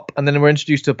the cop, and then we're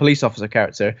introduced to a police officer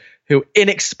character who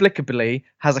inexplicably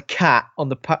has a cat on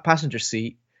the passenger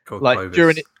seat, called like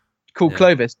Clovis.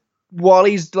 Clovis, while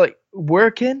he's like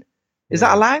working. Is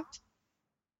that allowed?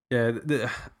 Yeah,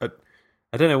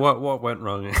 I don't know what went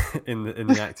wrong in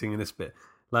the acting in this bit.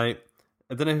 Like,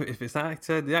 I don't know if it's the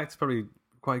actor. The actor's probably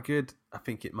quite good. I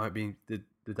think it might be the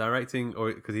directing,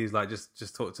 or because he's like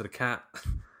just talk to the cat.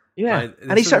 Yeah, like,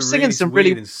 and he starts singing some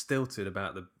really and stilted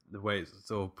about the way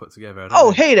it's all put together.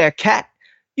 Hey there, cat!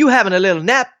 You having a little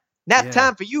nap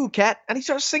time for you, cat? And he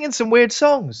starts singing some weird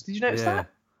songs. Did you notice that?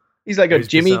 He's like,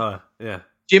 Jimmy. Bizarre. Yeah.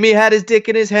 Jimmy had his dick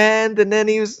in his hand, and then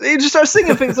he just starts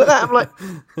singing things like that. I'm like,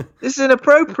 this is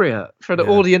inappropriate for the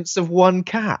audience of one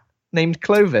cat named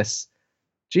Clovis.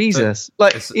 Jesus,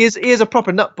 like he is a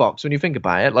proper nutbox when you think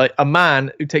about it. Like a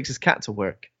man who takes his cat to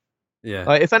work. Yeah.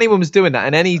 Like, if anyone was doing that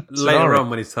in any later scenario, on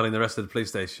when he's telling the rest of the police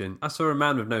station, I saw a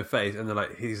man with no face, and they're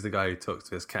like, he's the guy who talks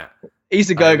to his cat. he's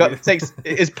the guy who takes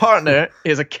his partner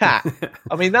is a cat.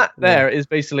 I mean, that there is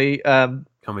basically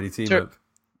comedy team up.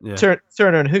 Yeah.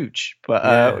 Turner and Hooch,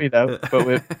 but but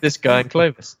with this guy and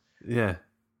Clovis. Yeah,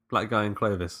 black guy and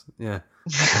Clovis. Yeah.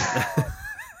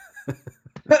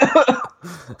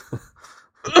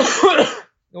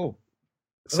 Oh.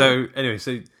 So anyway,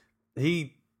 so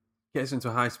he gets into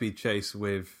a high-speed chase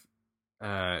with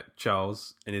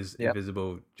Charles in his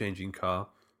invisible changing car.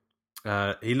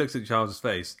 He looks at Charles's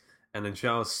face, and then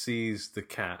Charles sees the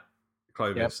cat,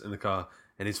 Clovis, in the car,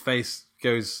 and his face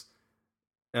goes...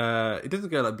 it doesn't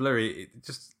go like blurry, it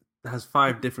just has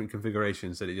 5 different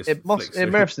configurations that it just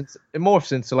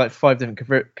morphs into like 5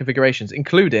 different configurations,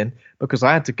 including, because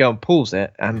I had to go and pause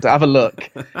it and have a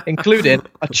look, including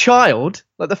a child.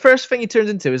 Like, the first thing he turns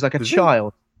into is like a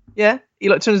child. Yeah, he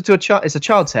like turns into a child. It's a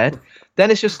child's head. Then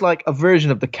it's just like a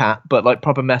version of the cat, but like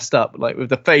proper messed up, like with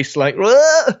the face like.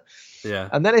 Yeah.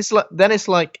 And then it's like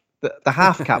the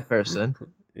half cat person.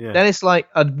 Yeah. Then it's like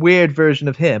a weird version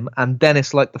of him, and then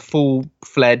it's like the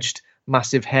full-fledged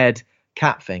massive head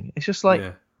cat thing. It's just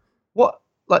like, what?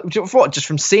 Like, what? Just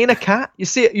from seeing a cat, you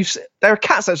see it. There are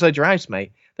cats outside your house,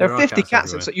 mate. There are 50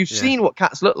 cats outside. You've seen what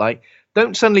cats look like.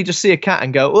 Don't suddenly just see a cat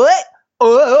and go, what?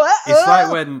 It's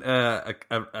like when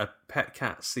a pet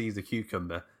cat sees a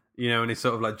cucumber, and they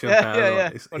sort of like jump out. Yeah.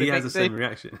 He has the same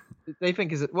reaction. They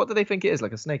think what do they think it is?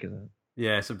 Like a snake, isn't it?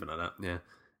 Yeah, something like that.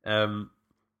 Yeah.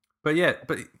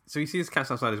 But so he sees cats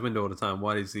outside his window all the time.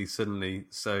 Why is he suddenly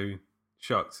so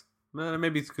shocked? Well,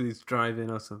 maybe it's because he's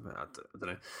driving or something. I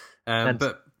don't know.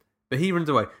 But he runs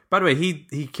away. By the way,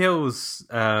 he kills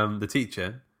the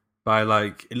teacher by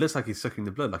it looks like he's sucking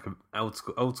the blood like an old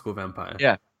school vampire.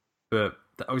 Yeah. But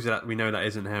obviously we know that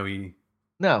isn't how he.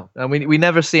 No, and we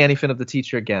never see anything of the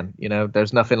teacher again.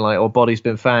 There's nothing like, body's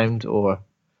been found, or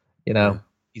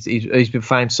he's been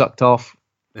found sucked off.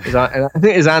 I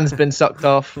think his hand's been sucked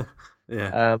off.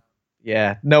 Yeah.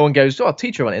 No one goes,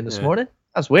 teacher went in this morning.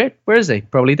 That's weird. Where is he?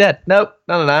 Probably dead. Nope,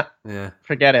 none of that. Yeah.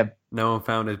 Forget him. No one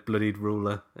found his bloodied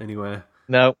ruler anywhere.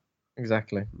 No,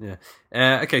 exactly. Yeah.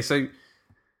 Okay, so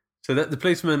the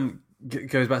policeman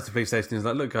goes back to the police station and is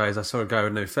like, look, guys, I saw a guy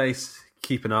with no face.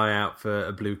 Keep an eye out for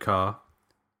a blue car.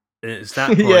 And it's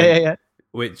that point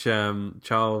which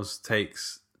Charles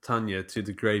takes Tanya to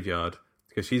the graveyard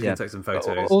because she's going to take some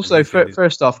photos. Also,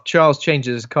 first off, Charles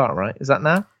changes his car, right? Is that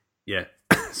now? Yeah.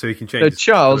 So he can change. So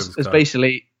Charles is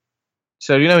basically...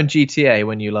 So in GTA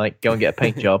when you go and get a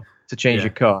paint job to change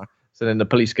your car, so then the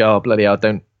police go, bloody hell,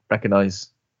 don't recognise.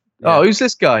 Yeah. Oh, who's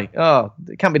this guy? Oh,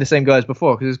 it can't be the same guy as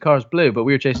before because his car's blue, but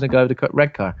we were chasing a guy with a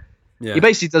red car. Yeah. He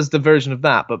basically does the version of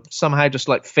that, but somehow just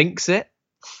thinks it.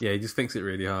 Yeah, he just thinks it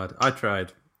really hard. I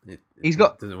tried. He's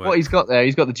got what he's got there.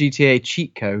 He's got the GTA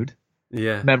cheat code.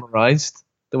 Yeah. Memorized,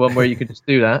 the one where you can just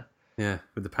do that. Yeah,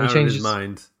 with the power of his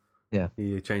mind. Yeah,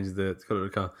 he changes the colour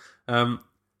of the car.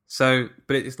 So,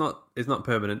 but it's not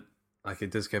permanent. Like, it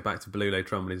does go back to blue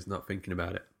later on when he's not thinking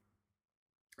about it.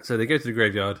 So they go to the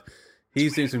graveyard.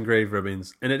 He's doing some grave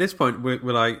rubbings, and at this point we're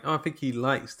like, I think he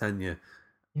likes Tanya.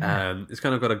 Yeah. It's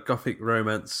kind of got a gothic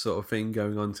romance sort of thing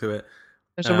going on to it.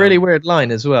 There's a really weird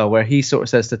line as well where he sort of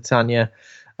says to Tanya,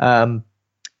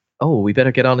 we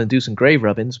better get on and do some grave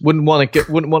rubbings. Wouldn't want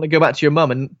to go back to your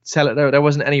mum and tell her there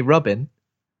wasn't any rubbing.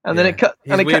 And then it cut.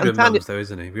 He's weird with mums, though,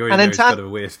 isn't he? We already know he's got a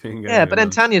weird thing going on. But then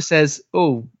Tanya says,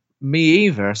 me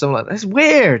either. Something like that. It's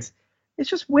weird. It's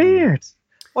just weird.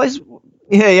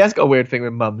 He has got a weird thing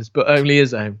with mums, but only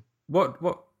his own.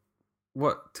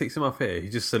 What ticks him off here? He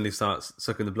just suddenly starts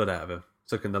sucking the blood out of her,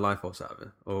 sucking the life force out of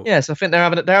her. Yes, I think they're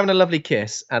having a lovely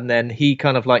kiss, and then he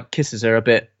kind of kisses her a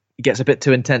bit. He gets a bit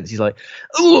too intense. He's like,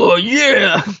 oh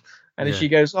yeah, and then she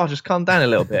goes, just calm down a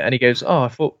little bit, and he goes, I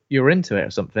thought you were into it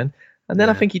or something. And then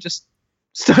I think he just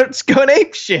starts going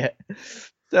ape shit.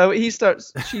 So he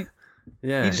starts. He's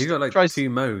got 2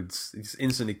 modes. He just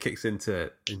instantly kicks into.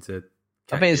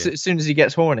 I think as soon as he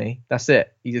gets horny, that's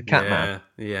it. He's a cat man.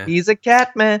 Yeah. He's a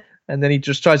cat man, and then he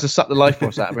just tries to suck the life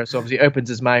force out of her. So obviously, he opens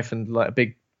his mouth and a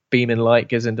big beaming light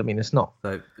goes into. I mean, it's not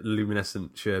like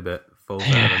luminescent sherbet falls out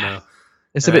of her mouth.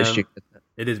 It's a bit stupid.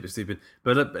 It is a bit stupid.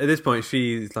 But at this point,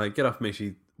 she's like, "Get off me!"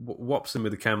 She whops him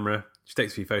with the camera. She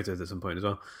takes a few photos at some point as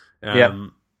well.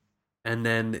 And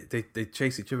then they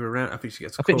chase each other around. I think she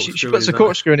gets. She puts a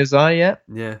corkscrew in his eye. Yeah.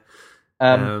 Yeah.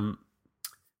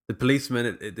 The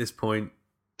policeman at this point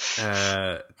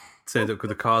turns up because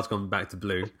the car's gone back to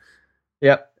blue.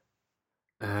 Yep.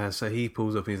 So he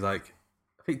pulls up and he's like,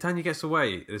 I think Tanya gets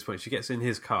away at this point. She gets in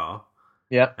his car.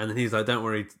 Yeah. And then he's like, don't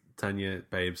worry, Tanya,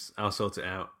 babes, I'll sort it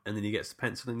out. And then he gets the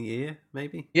pencil in the ear,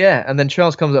 maybe? Yeah, and then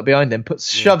Charles comes up behind him,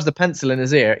 shoves the pencil in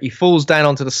his ear. He falls down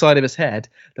onto the side of his head.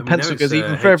 The pencil goes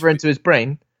even further into his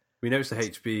brain. We know it's the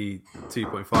HB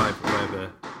 2.5 or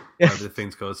whatever the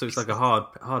thing's called. So it's like a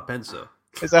hard pencil.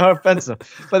 It's a hard pencil.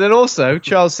 But then also,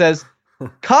 Charles says,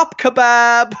 "Cop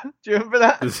kebab." Do you remember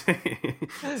that?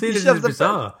 See, this is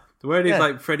bizarre. The word is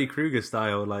like Freddy Krueger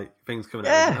style, like things coming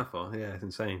out of his mouth. Yeah, it's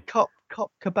insane. Cop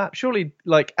kebab. Surely,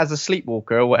 like as a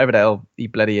sleepwalker or whatever the hell he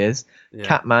bloody is,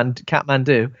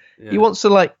 Catmandu. He wants to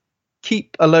like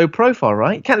keep a low profile,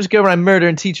 right? He can't just go around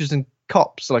murdering teachers and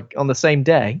cops like on the same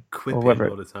day. Quipping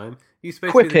all the time. He's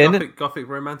supposed to be the gothic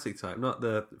romantic type, not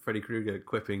the Freddy Krueger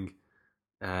quipping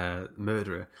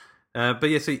murderer. But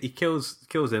yeah, so he kills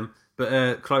him.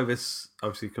 But Clovis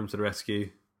obviously comes to the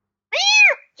rescue.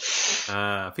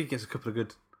 I think he gets a couple of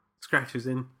good scratches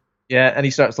in. Yeah, and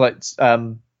he starts like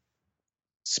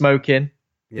smoking,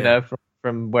 you know,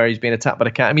 from where he's being attacked by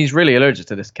the cat. I mean, he's really allergic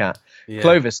to this cat. Yeah.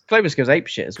 Clovis goes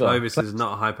apeshit as well. Clovis is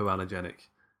not hypoallergenic.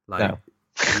 Like,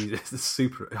 he's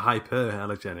super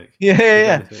hyperallergenic.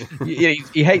 Yeah.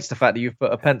 He hates the fact that you've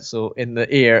put a pencil in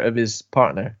the ear of his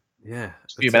partner. Yeah.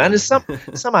 And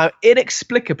somehow,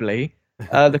 inexplicably,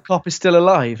 the cop is still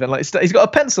alive. And like he's got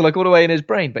a pencil like all the way in his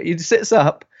brain, but he sits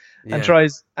up and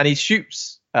tries, and he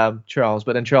shoots Charles,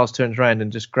 but then Charles turns around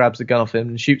and just grabs the gun off him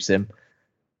and shoots him.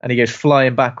 And he goes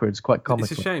flying backwards, quite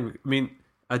comical. It's a shame. I mean,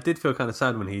 I did feel kind of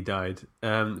sad when he died.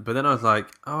 But then I was like,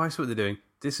 oh, I see what they're doing.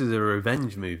 This is a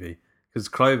revenge movie. Because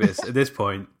Clovis, at this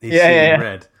point, he's seeing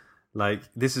red. Like,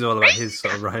 this is all about his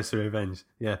sort of rise to revenge.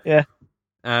 Yeah.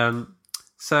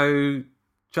 So,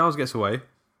 Charles gets away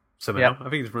somehow. I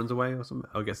think he just runs away or something.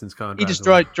 Or gets in his car and he just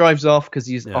drives off because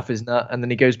he's off his nut. And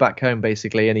then he goes back home,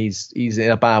 basically, and he's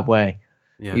in a bad way.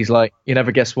 Yeah. He's like, you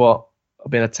never guess what? I've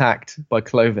been attacked by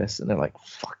Clovis. And they're like,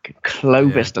 fucking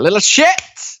Clovis, the little shit!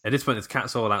 At this point, there's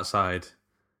cats all outside.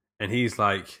 And he's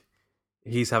like,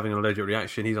 he's having an allergic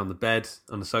reaction. He's on the bed,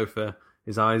 on the sofa.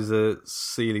 His eyes are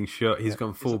sealing shut. He's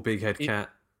gone full big head cat.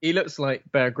 He looks like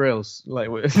Bear Grylls. Like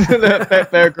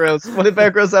Bear Grylls. What did Bear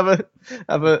Grylls have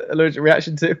a allergic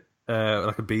reaction to?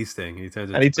 Like a bee sting. He turns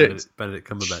into Benedict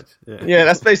Cumberbatch. Yeah,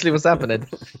 that's basically what's happening.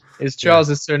 Is Charles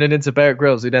is turning into Bear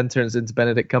Grylls, who then turns into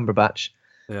Benedict Cumberbatch.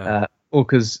 Yeah. All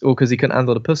because he couldn't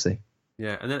handle the pussy.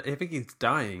 Yeah, and then I think he's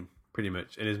dying pretty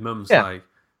much, and his mum's like,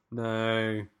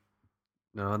 "No,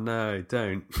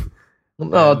 don't."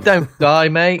 Oh, don't die,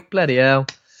 mate! Bloody hell!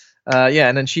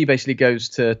 And then she basically goes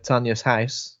to Tanya's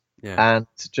house and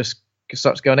just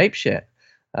starts going apeshit,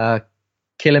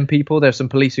 killing people. There's some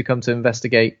police who come to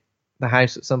investigate the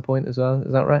house at some point as well.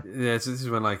 Is that right? Yeah. So this is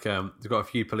when we've got a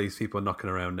few police people knocking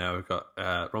around now. We've got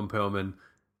Ron Perlman,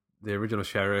 the original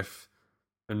sheriff.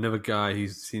 Another guy who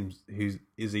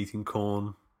is eating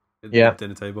corn at the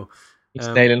dinner table. He's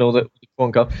nailing all the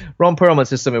corn cup. Ron Perlman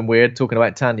says something weird talking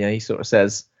about Tanya. He sort of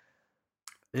says,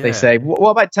 they say, what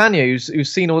about Tanya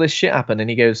who's seen all this shit happen? And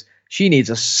he goes, she needs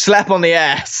a slap on the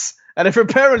ass. And if her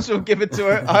parents will give it to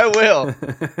her, I will.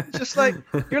 It's just like,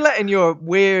 you're letting your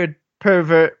weird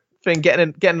pervert thing get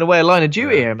in the way of line of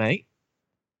duty here, mate.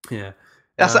 Yeah.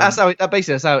 That's how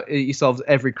he solves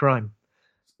every crime.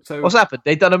 So what's happened?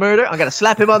 They done a murder? I'm gonna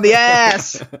slap him on the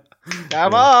ass.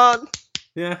 Come on.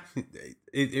 Yeah,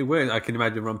 it worked. I can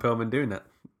imagine Ron Perlman doing that.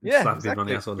 Yeah, slapping him on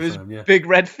the ass all the time. Yeah, big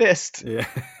red fist. Yeah,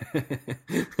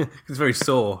 it's very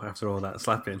sore after all that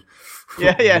slapping.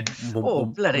 Yeah. Oh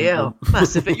bloody hell,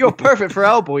 massive! You're perfect for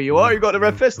Hellboy. You are. You got the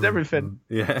red fist and everything.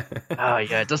 Yeah. Oh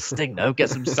yeah, it does sting though. Get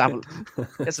some Savlon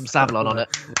on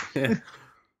it.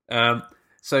 Yeah.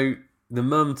 So. The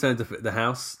mum turns up at the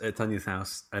house, at Tanya's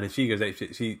house, and if she goes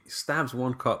apeshit, she stabs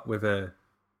one cop with a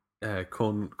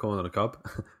corn on a cob.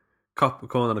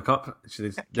 Corn on a cob.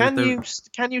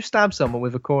 Can you stab someone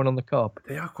with a corn on the cob?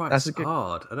 They are quite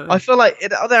hard. I don't know. I feel like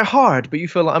they're hard, but you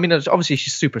feel like, I mean, obviously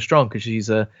she's super strong because she's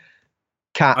a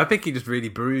cat. I think he just really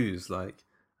bruised, like.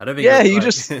 I don't think. Yeah,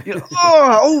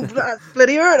 that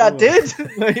bloody hurt. That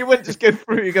did. You wouldn't just go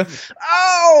through. You go,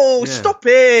 stop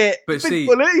it, but big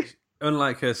bully.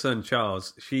 Unlike her son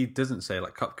Charles, she doesn't say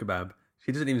like cop kebab.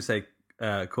 She doesn't even say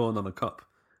corn on a cop.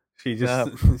 She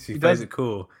just she plays it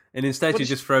cool, and instead she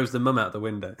just throws the mum out the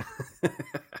window.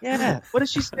 Yeah. What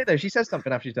does she say though? She says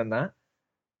something after she's done that.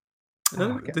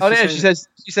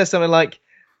 She says something like,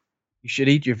 "You should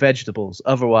eat your vegetables,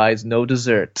 otherwise no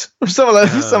dessert," or something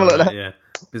like that. Yeah,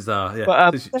 bizarre.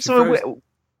 Yeah,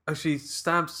 but she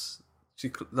stabs.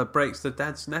 She breaks the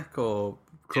dad's neck or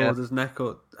claws his neck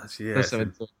or. There's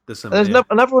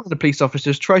another one of the police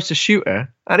officers tries to shoot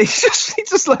her, and he's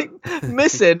just like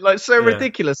missing, like so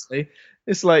ridiculously.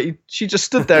 It's like she just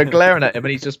stood there glaring at him,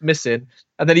 and he's just missing,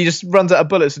 and then he just runs out of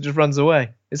bullets and just runs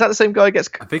away. Is that the same guy who gets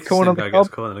corn on the cob?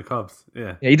 Gets corn on the cobs.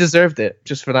 Yeah. Yeah, he deserved it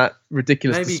just for that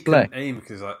ridiculous display. Maybe he couldn't aim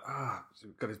because like, I've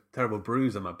got a terrible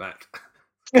bruise on my back.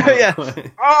 Yeah.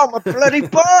 Oh, my bloody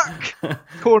back!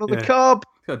 Corn on the cob.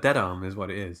 He's got a dead arm, is what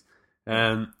it is.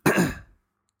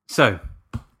 So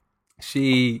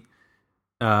she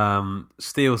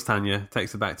steals Tanya,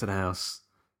 takes her back to the house.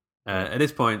 At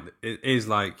this point, it is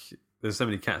like there's so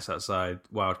many cats outside,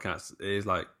 wild cats. It is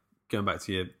like going back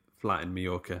to your flat in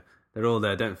Mallorca. They're all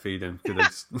there. Don't feed them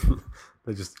because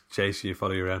they just chase you,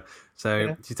 follow you around.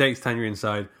 So she takes Tanya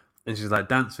inside, and she's like,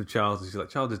 dance with Charles. And she's like,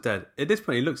 Charles is dead. At this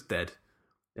point, he looks dead.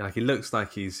 Like he looks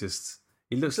like he's just.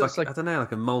 He looks like I don't know,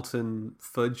 like a molten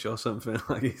fudge or something.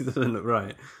 Like he doesn't look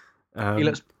right. He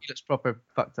looks proper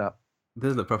fucked up.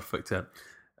 Does look proper fucked up.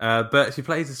 But she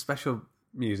plays a special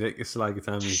music, a slide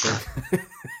guitar music,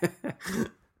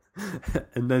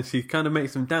 and then she kind of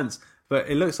makes them dance. But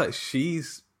it looks like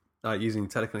she's like using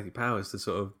telekinetic powers to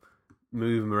sort of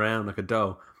move him around like a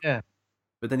doll. Yeah.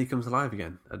 But then he comes alive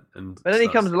again, he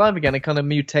comes alive again and kind of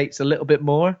mutates a little bit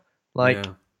more, like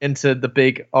into the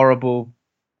big horrible,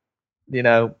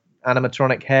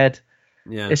 animatronic head.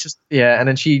 Yeah, it's just and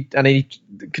then he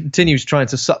continues trying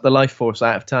to suck the life force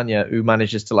out of Tanya, who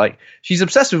manages to she's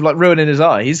obsessed with ruining his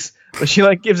eyes, but she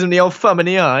gives him the old thumb in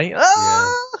the eye.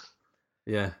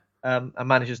 Yeah. And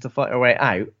manages to fight her way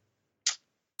out.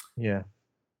 Yeah.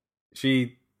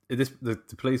 The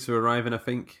police are arriving, I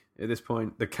think, at this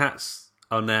point. The cats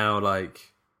are now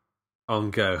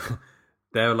on go.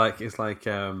 They're it's like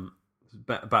Battle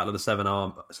of the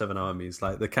Seven Armies.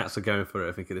 Like the cats are going for it,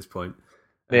 I think, at this point.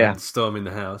 Storming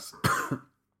the house.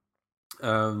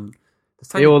 Does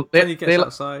Tanya get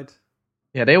outside?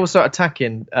 Yeah, they all start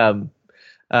attacking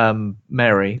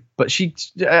Mary, but she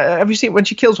have you seen when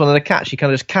she kills one of the cats? She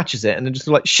kind of just catches it and then just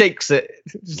shakes it,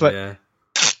 just dead.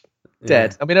 Yeah.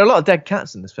 I mean, there are a lot of dead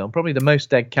cats in this film. Probably the most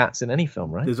dead cats in any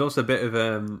film, right? There's also a bit of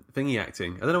thingy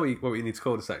acting. I don't know what you need to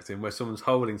call this acting, where someone's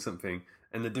holding something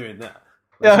and they're doing that.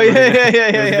 Yeah.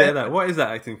 That. What is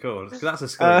that acting called? Because that's a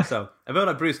skill itself. I feel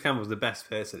like Bruce Campbell's the best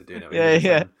person at doing it.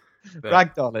 Yeah.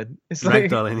 Ragdolling. It's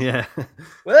ragdolling, yeah.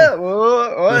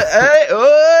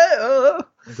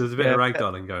 There's a bit of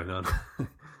ragdolling going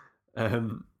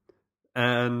on.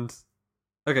 And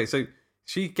okay, so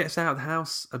she gets out of the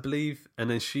house, I believe, and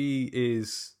then she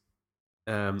is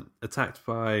attacked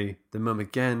by the mum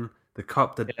again. The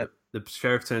cop, the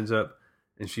sheriff turns up,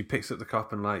 and she picks up the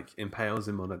cop and impales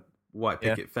him on a white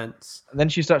picket fence. And then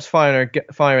she starts firing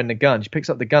the gun. She picks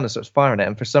up the gun and starts firing it,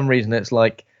 and for some reason it's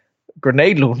like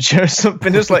grenade launcher or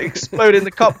something, just exploding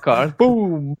the cop car.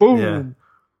 Boom, boom. Yeah.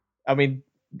 I mean,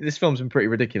 this film's been pretty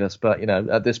ridiculous, but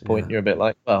at this point you're a bit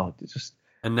it's just.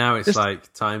 And now it's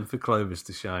time for Clovis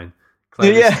to shine.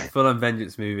 Clovis, full on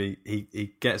vengeance movie.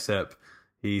 He gets up,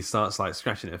 he starts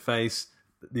scratching her face.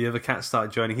 The other cats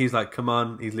start joining. He's like, "Come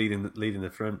on!" He's leading the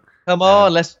front. Come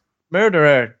on, let's murder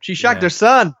her. She shagged her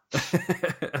son.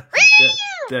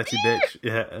 Dirty bitch.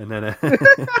 Yeah, and then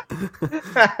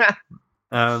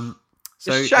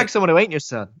so just shag someone who ain't your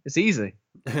son. It's easy.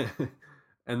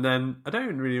 And then I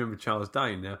don't really remember Charles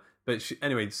dying now, but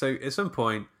anyway. So at some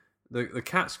point, the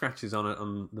cat scratches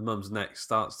on the mum's neck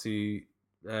starts to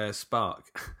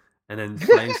spark, and then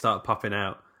flames start popping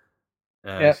out.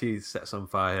 She sets on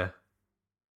fire.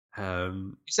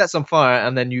 She sets on fire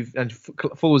and then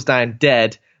falls down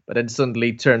dead, but then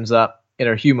suddenly turns up in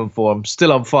her human form,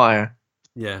 still on fire.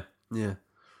 Yeah.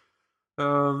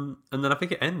 And then I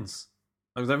think it ends.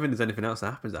 I don't think there's anything else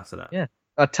that happens after that. Yeah.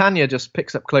 Tanya just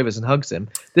picks up Clovis and hugs him.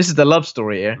 This is the love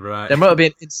story here. Right. There might be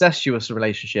an incestuous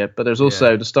relationship, but there's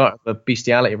also the start of a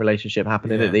bestiality relationship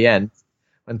happening at the end,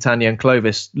 when Tanya and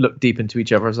Clovis look deep into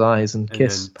each other's eyes and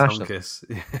kiss passionately. Kiss.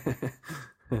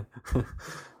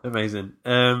 Amazing.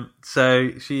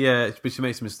 So she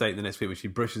makes a mistake the next week when she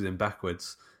brushes him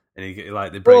backwards, and he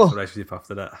breaks the relationship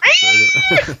after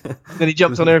that. Then he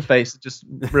jumps on her face and just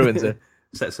ruins her.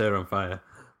 Sets her on fire.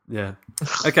 Yeah.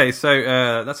 Okay,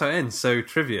 so that's how it ends. So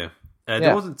trivia.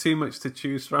 There wasn't too much to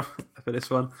choose from for this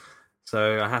one,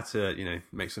 so I had to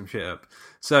make some shit up.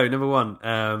 So number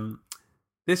one,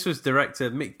 this was director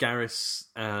Mick Garris.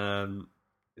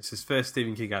 It's his first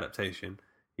Stephen King adaptation.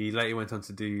 He later went on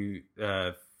to do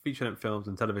feature-length films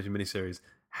and television miniseries.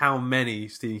 How many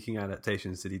Stephen King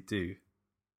adaptations did he do?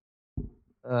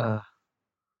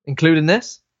 Including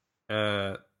this?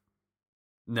 No.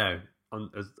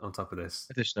 On top of this.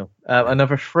 Additional.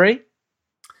 Another 3?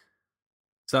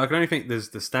 So I can only think there's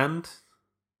The Stand.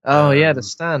 Oh, The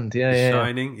Stand. Yeah, The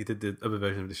Shining. He did the other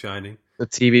version of The Shining. The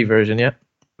TV version, yeah.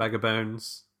 Bag of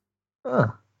Bones.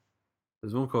 Oh.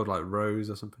 There's one called like Rose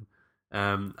or something.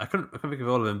 I couldn't think of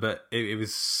all of them, but it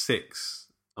was 6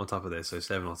 on top of this, so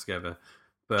 7 altogether.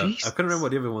 But I couldn't remember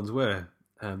what the other ones were.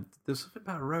 There's something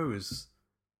about Rose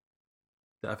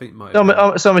that I think might.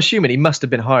 So I'm assuming he must have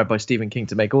been hired by Stephen King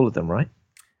to make all of them, right?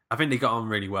 I think they got on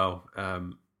really well.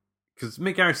 Because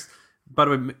Mick Garris, by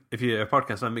the way, if you're a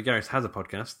podcast fan, Mick Garris has a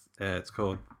podcast. It's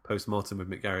called Postmortem with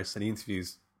Mick Garris, and he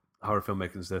interviews horror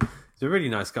filmmakers and stuff. He's a really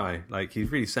nice guy. Like,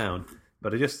 he's really sound,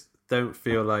 but I just don't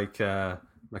feel like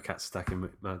my cat's stacking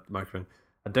my microphone.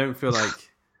 I don't feel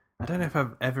like I don't know if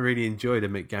I've ever really enjoyed a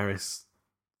Mick Garris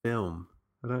film.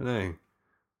 I don't know.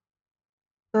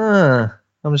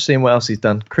 I'm just seeing what else he's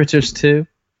done. Critters 2.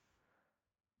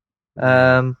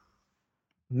 Mick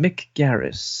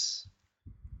Garris.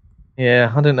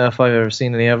 Yeah, I don't know if I've ever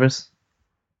seen any others.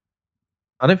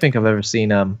 I don't think I've ever seen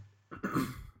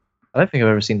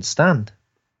Stand.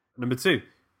 Number 2.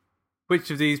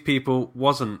 Which of these people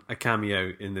wasn't a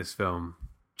cameo in this film?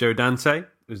 Joe Dante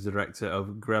was the director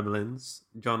of Gremlins,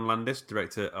 John Landis,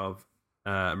 director of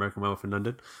American Werewolf in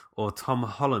London, or Tom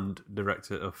Holland,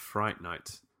 director of Fright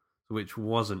Night, which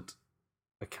wasn't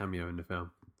a cameo in the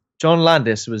film. John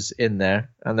Landis was in there,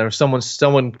 and there was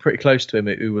someone pretty close to him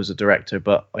who was a director,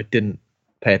 but I didn't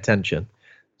pay attention.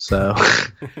 So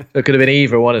it could have been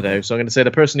either one of those. So I'm going to say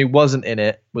the person who wasn't in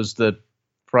it was the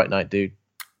Fright Night dude.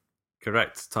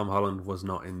 Correct. Tom Holland was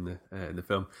not in the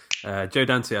film. Joe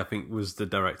Dante, I think, was the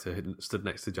director who stood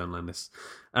next to John Landis.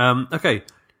 Okay,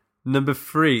 number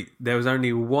 3. There was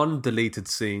only one deleted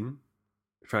scene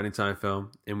throughout the entire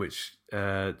film in which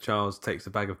Charles takes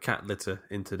a bag of cat litter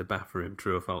into the bathroom.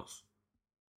 True or false?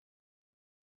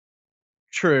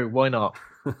 True. Why not?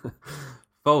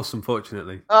 False,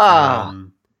 unfortunately.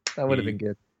 That would have been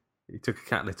good. He took a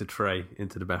cat litter tray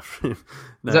into the bathroom.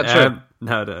 No, is that true?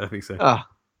 No, I don't think so. I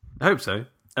hope so.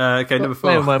 Okay, number 4.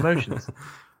 Playing my emotions.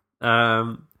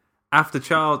 After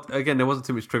Charles, again, there wasn't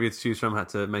too much trivia to choose from. I had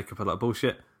to make up a lot of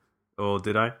bullshit. Or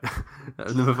did I?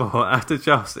 Number 4. After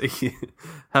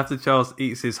Charles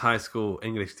eats his high school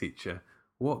English teacher,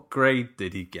 what grade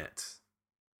did he get?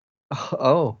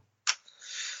 Well,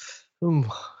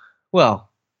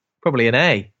 probably an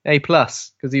A+,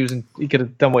 because he could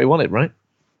have done what he wanted, right?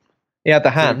 He had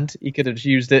the hand. He could have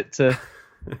used it to.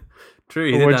 True,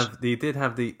 he did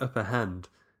have the upper hand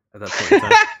at that point in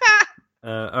time.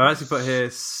 I actually put here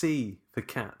C for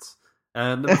cat.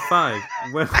 Number 5.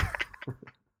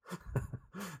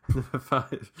 Number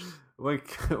 5.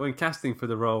 When casting for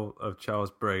the role of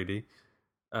Charles Brady,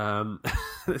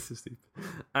 this is stupid.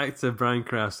 Actor Brian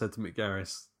Krause said to Mick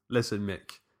Garris, "Listen,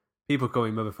 Mick, people call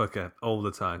me motherfucker all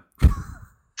the time.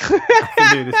 I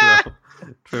can do this well."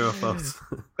 True or false?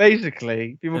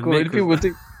 Basically, people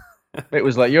do. It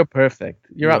was like, you're perfect.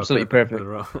 You're absolutely perfect.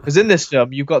 Because in this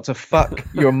film, you've got to fuck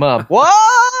your mum. What?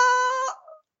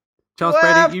 Charles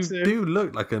Brady, you do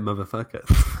look like a motherfucker.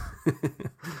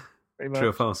 True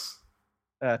or false?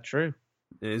 True.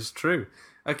 It is true.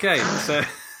 Okay, so...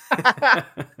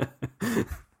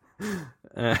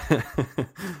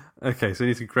 okay, so we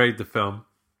need to grade the film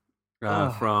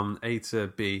from A to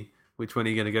B. Which one are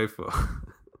you going to go for?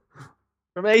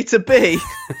 From A to B?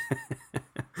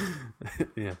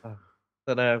 Yeah. I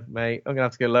don't know, mate. I'm going to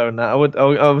have to go lower than that. I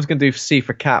was going to do C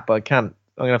for cat, but I can't.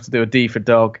 I'm going to have to do a D for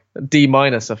dog. A D-,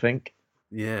 I think.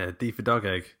 Yeah, D for dog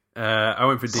egg. I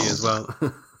went for D as well.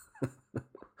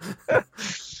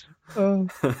 A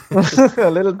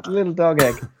little dog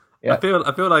egg. Yeah. I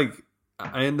feel like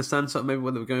I understand something maybe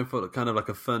what they were going for, kind of like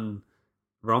a fun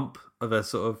romp of a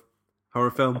sort of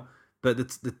horror film, but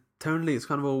the tonally it's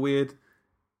kind of all weird.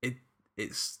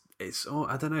 It's all,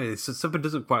 I don't know. It's something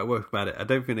doesn't quite work about it. I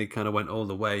don't think they kind of went all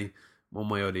the way one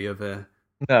way or the other.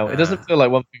 No, it doesn't feel like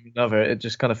one thing or another. It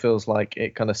just kind of feels like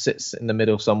it kind of sits in the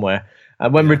middle somewhere.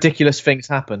 And when ridiculous things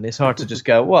happen, it's hard to just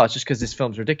go, well, it's just because this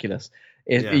film's ridiculous.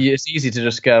 It's easy to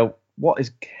just go, what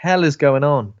is hell is going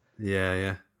on?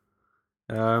 Yeah.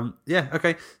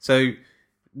 Okay. So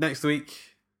next week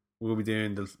we'll be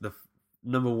doing the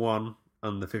number 1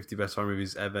 on the 50 best horror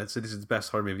movies ever. So this is the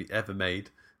best horror movie ever made.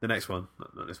 The next one,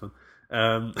 not this one.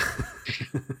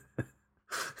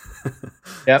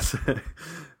 Yep.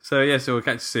 So we'll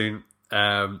catch you soon.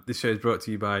 This show is brought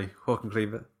to you by Hawk and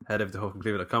Cleaver. Head over to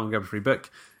hawkandcleaver.com and grab a free book.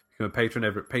 Become a patron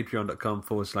over at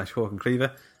patreon.com/Hawk and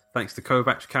Cleaver. Thanks to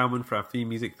Kovac Kalman for our theme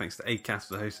music. Thanks to Acast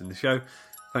for hosting the show.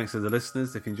 Thanks to the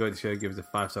listeners. If you enjoyed the show, give us a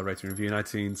 5-star rating and review on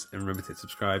iTunes. And remember to hit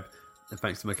subscribe. And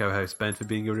thanks to my co-host Ben for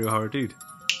being a real horror dude.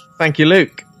 Thank you,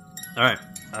 Luke. All right.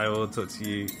 I will talk to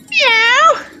you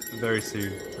very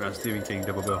soon for our Stephen King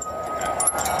double bill.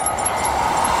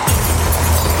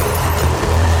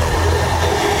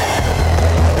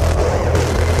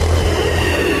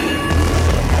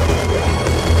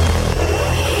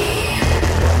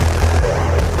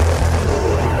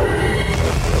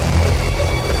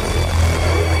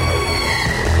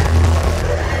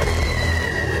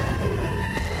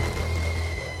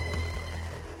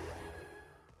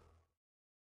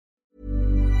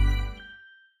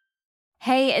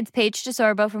 Hey, it's Paige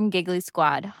DeSorbo from Giggly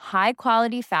Squad. High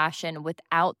quality fashion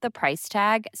without the price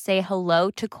tag. Say hello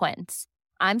to Quince.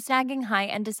 I'm snagging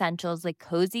high-end essentials like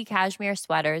cozy cashmere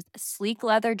sweaters, sleek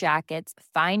leather jackets,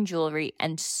 fine jewelry,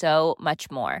 and so much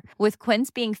more. With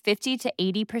Quince being 50 to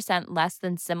 80% less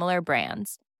than similar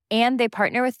brands. And they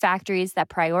partner with factories that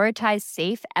prioritize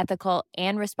safe, ethical,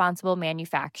 and responsible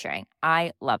manufacturing.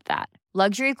 I love that.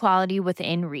 Luxury quality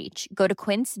within reach. Go to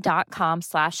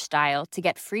quince.com/style to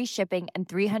get free shipping and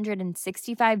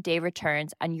 365-day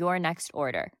returns on your next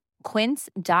order.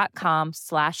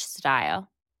 Quince.com/style.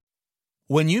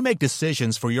 When you make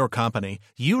decisions for your company,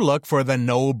 you look for the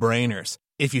no-brainers.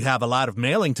 If you have a lot of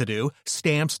mailing to do,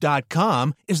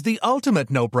 Stamps.com is the ultimate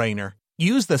no-brainer.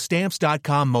 Use the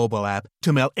Stamps.com mobile app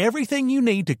to mail everything you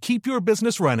need to keep your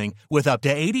business running with up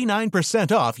to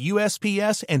 89% off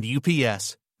USPS and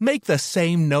UPS. Make the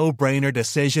same no-brainer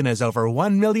decision as over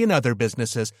 1 million other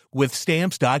businesses with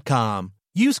Stamps.com.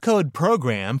 Use code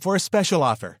PROGRAM for a special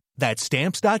offer. That's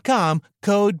Stamps.com,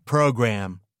 code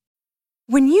PROGRAM.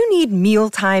 When you need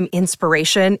mealtime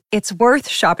inspiration, it's worth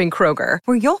shopping Kroger,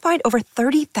 where you'll find over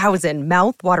 30,000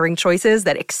 mouth-watering choices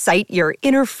that excite your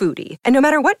inner foodie. And no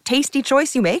matter what tasty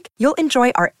choice you make, you'll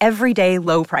enjoy our everyday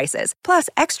low prices, plus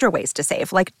extra ways to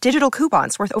save, like digital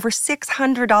coupons worth over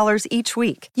 $600 each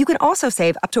week. You can also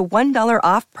save up to $1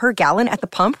 off per gallon at the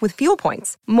pump with fuel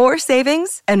points. More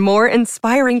savings and more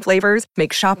inspiring flavors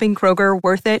make shopping Kroger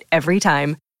worth it every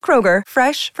time. Kroger,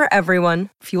 fresh for everyone.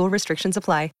 Fuel restrictions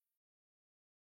apply.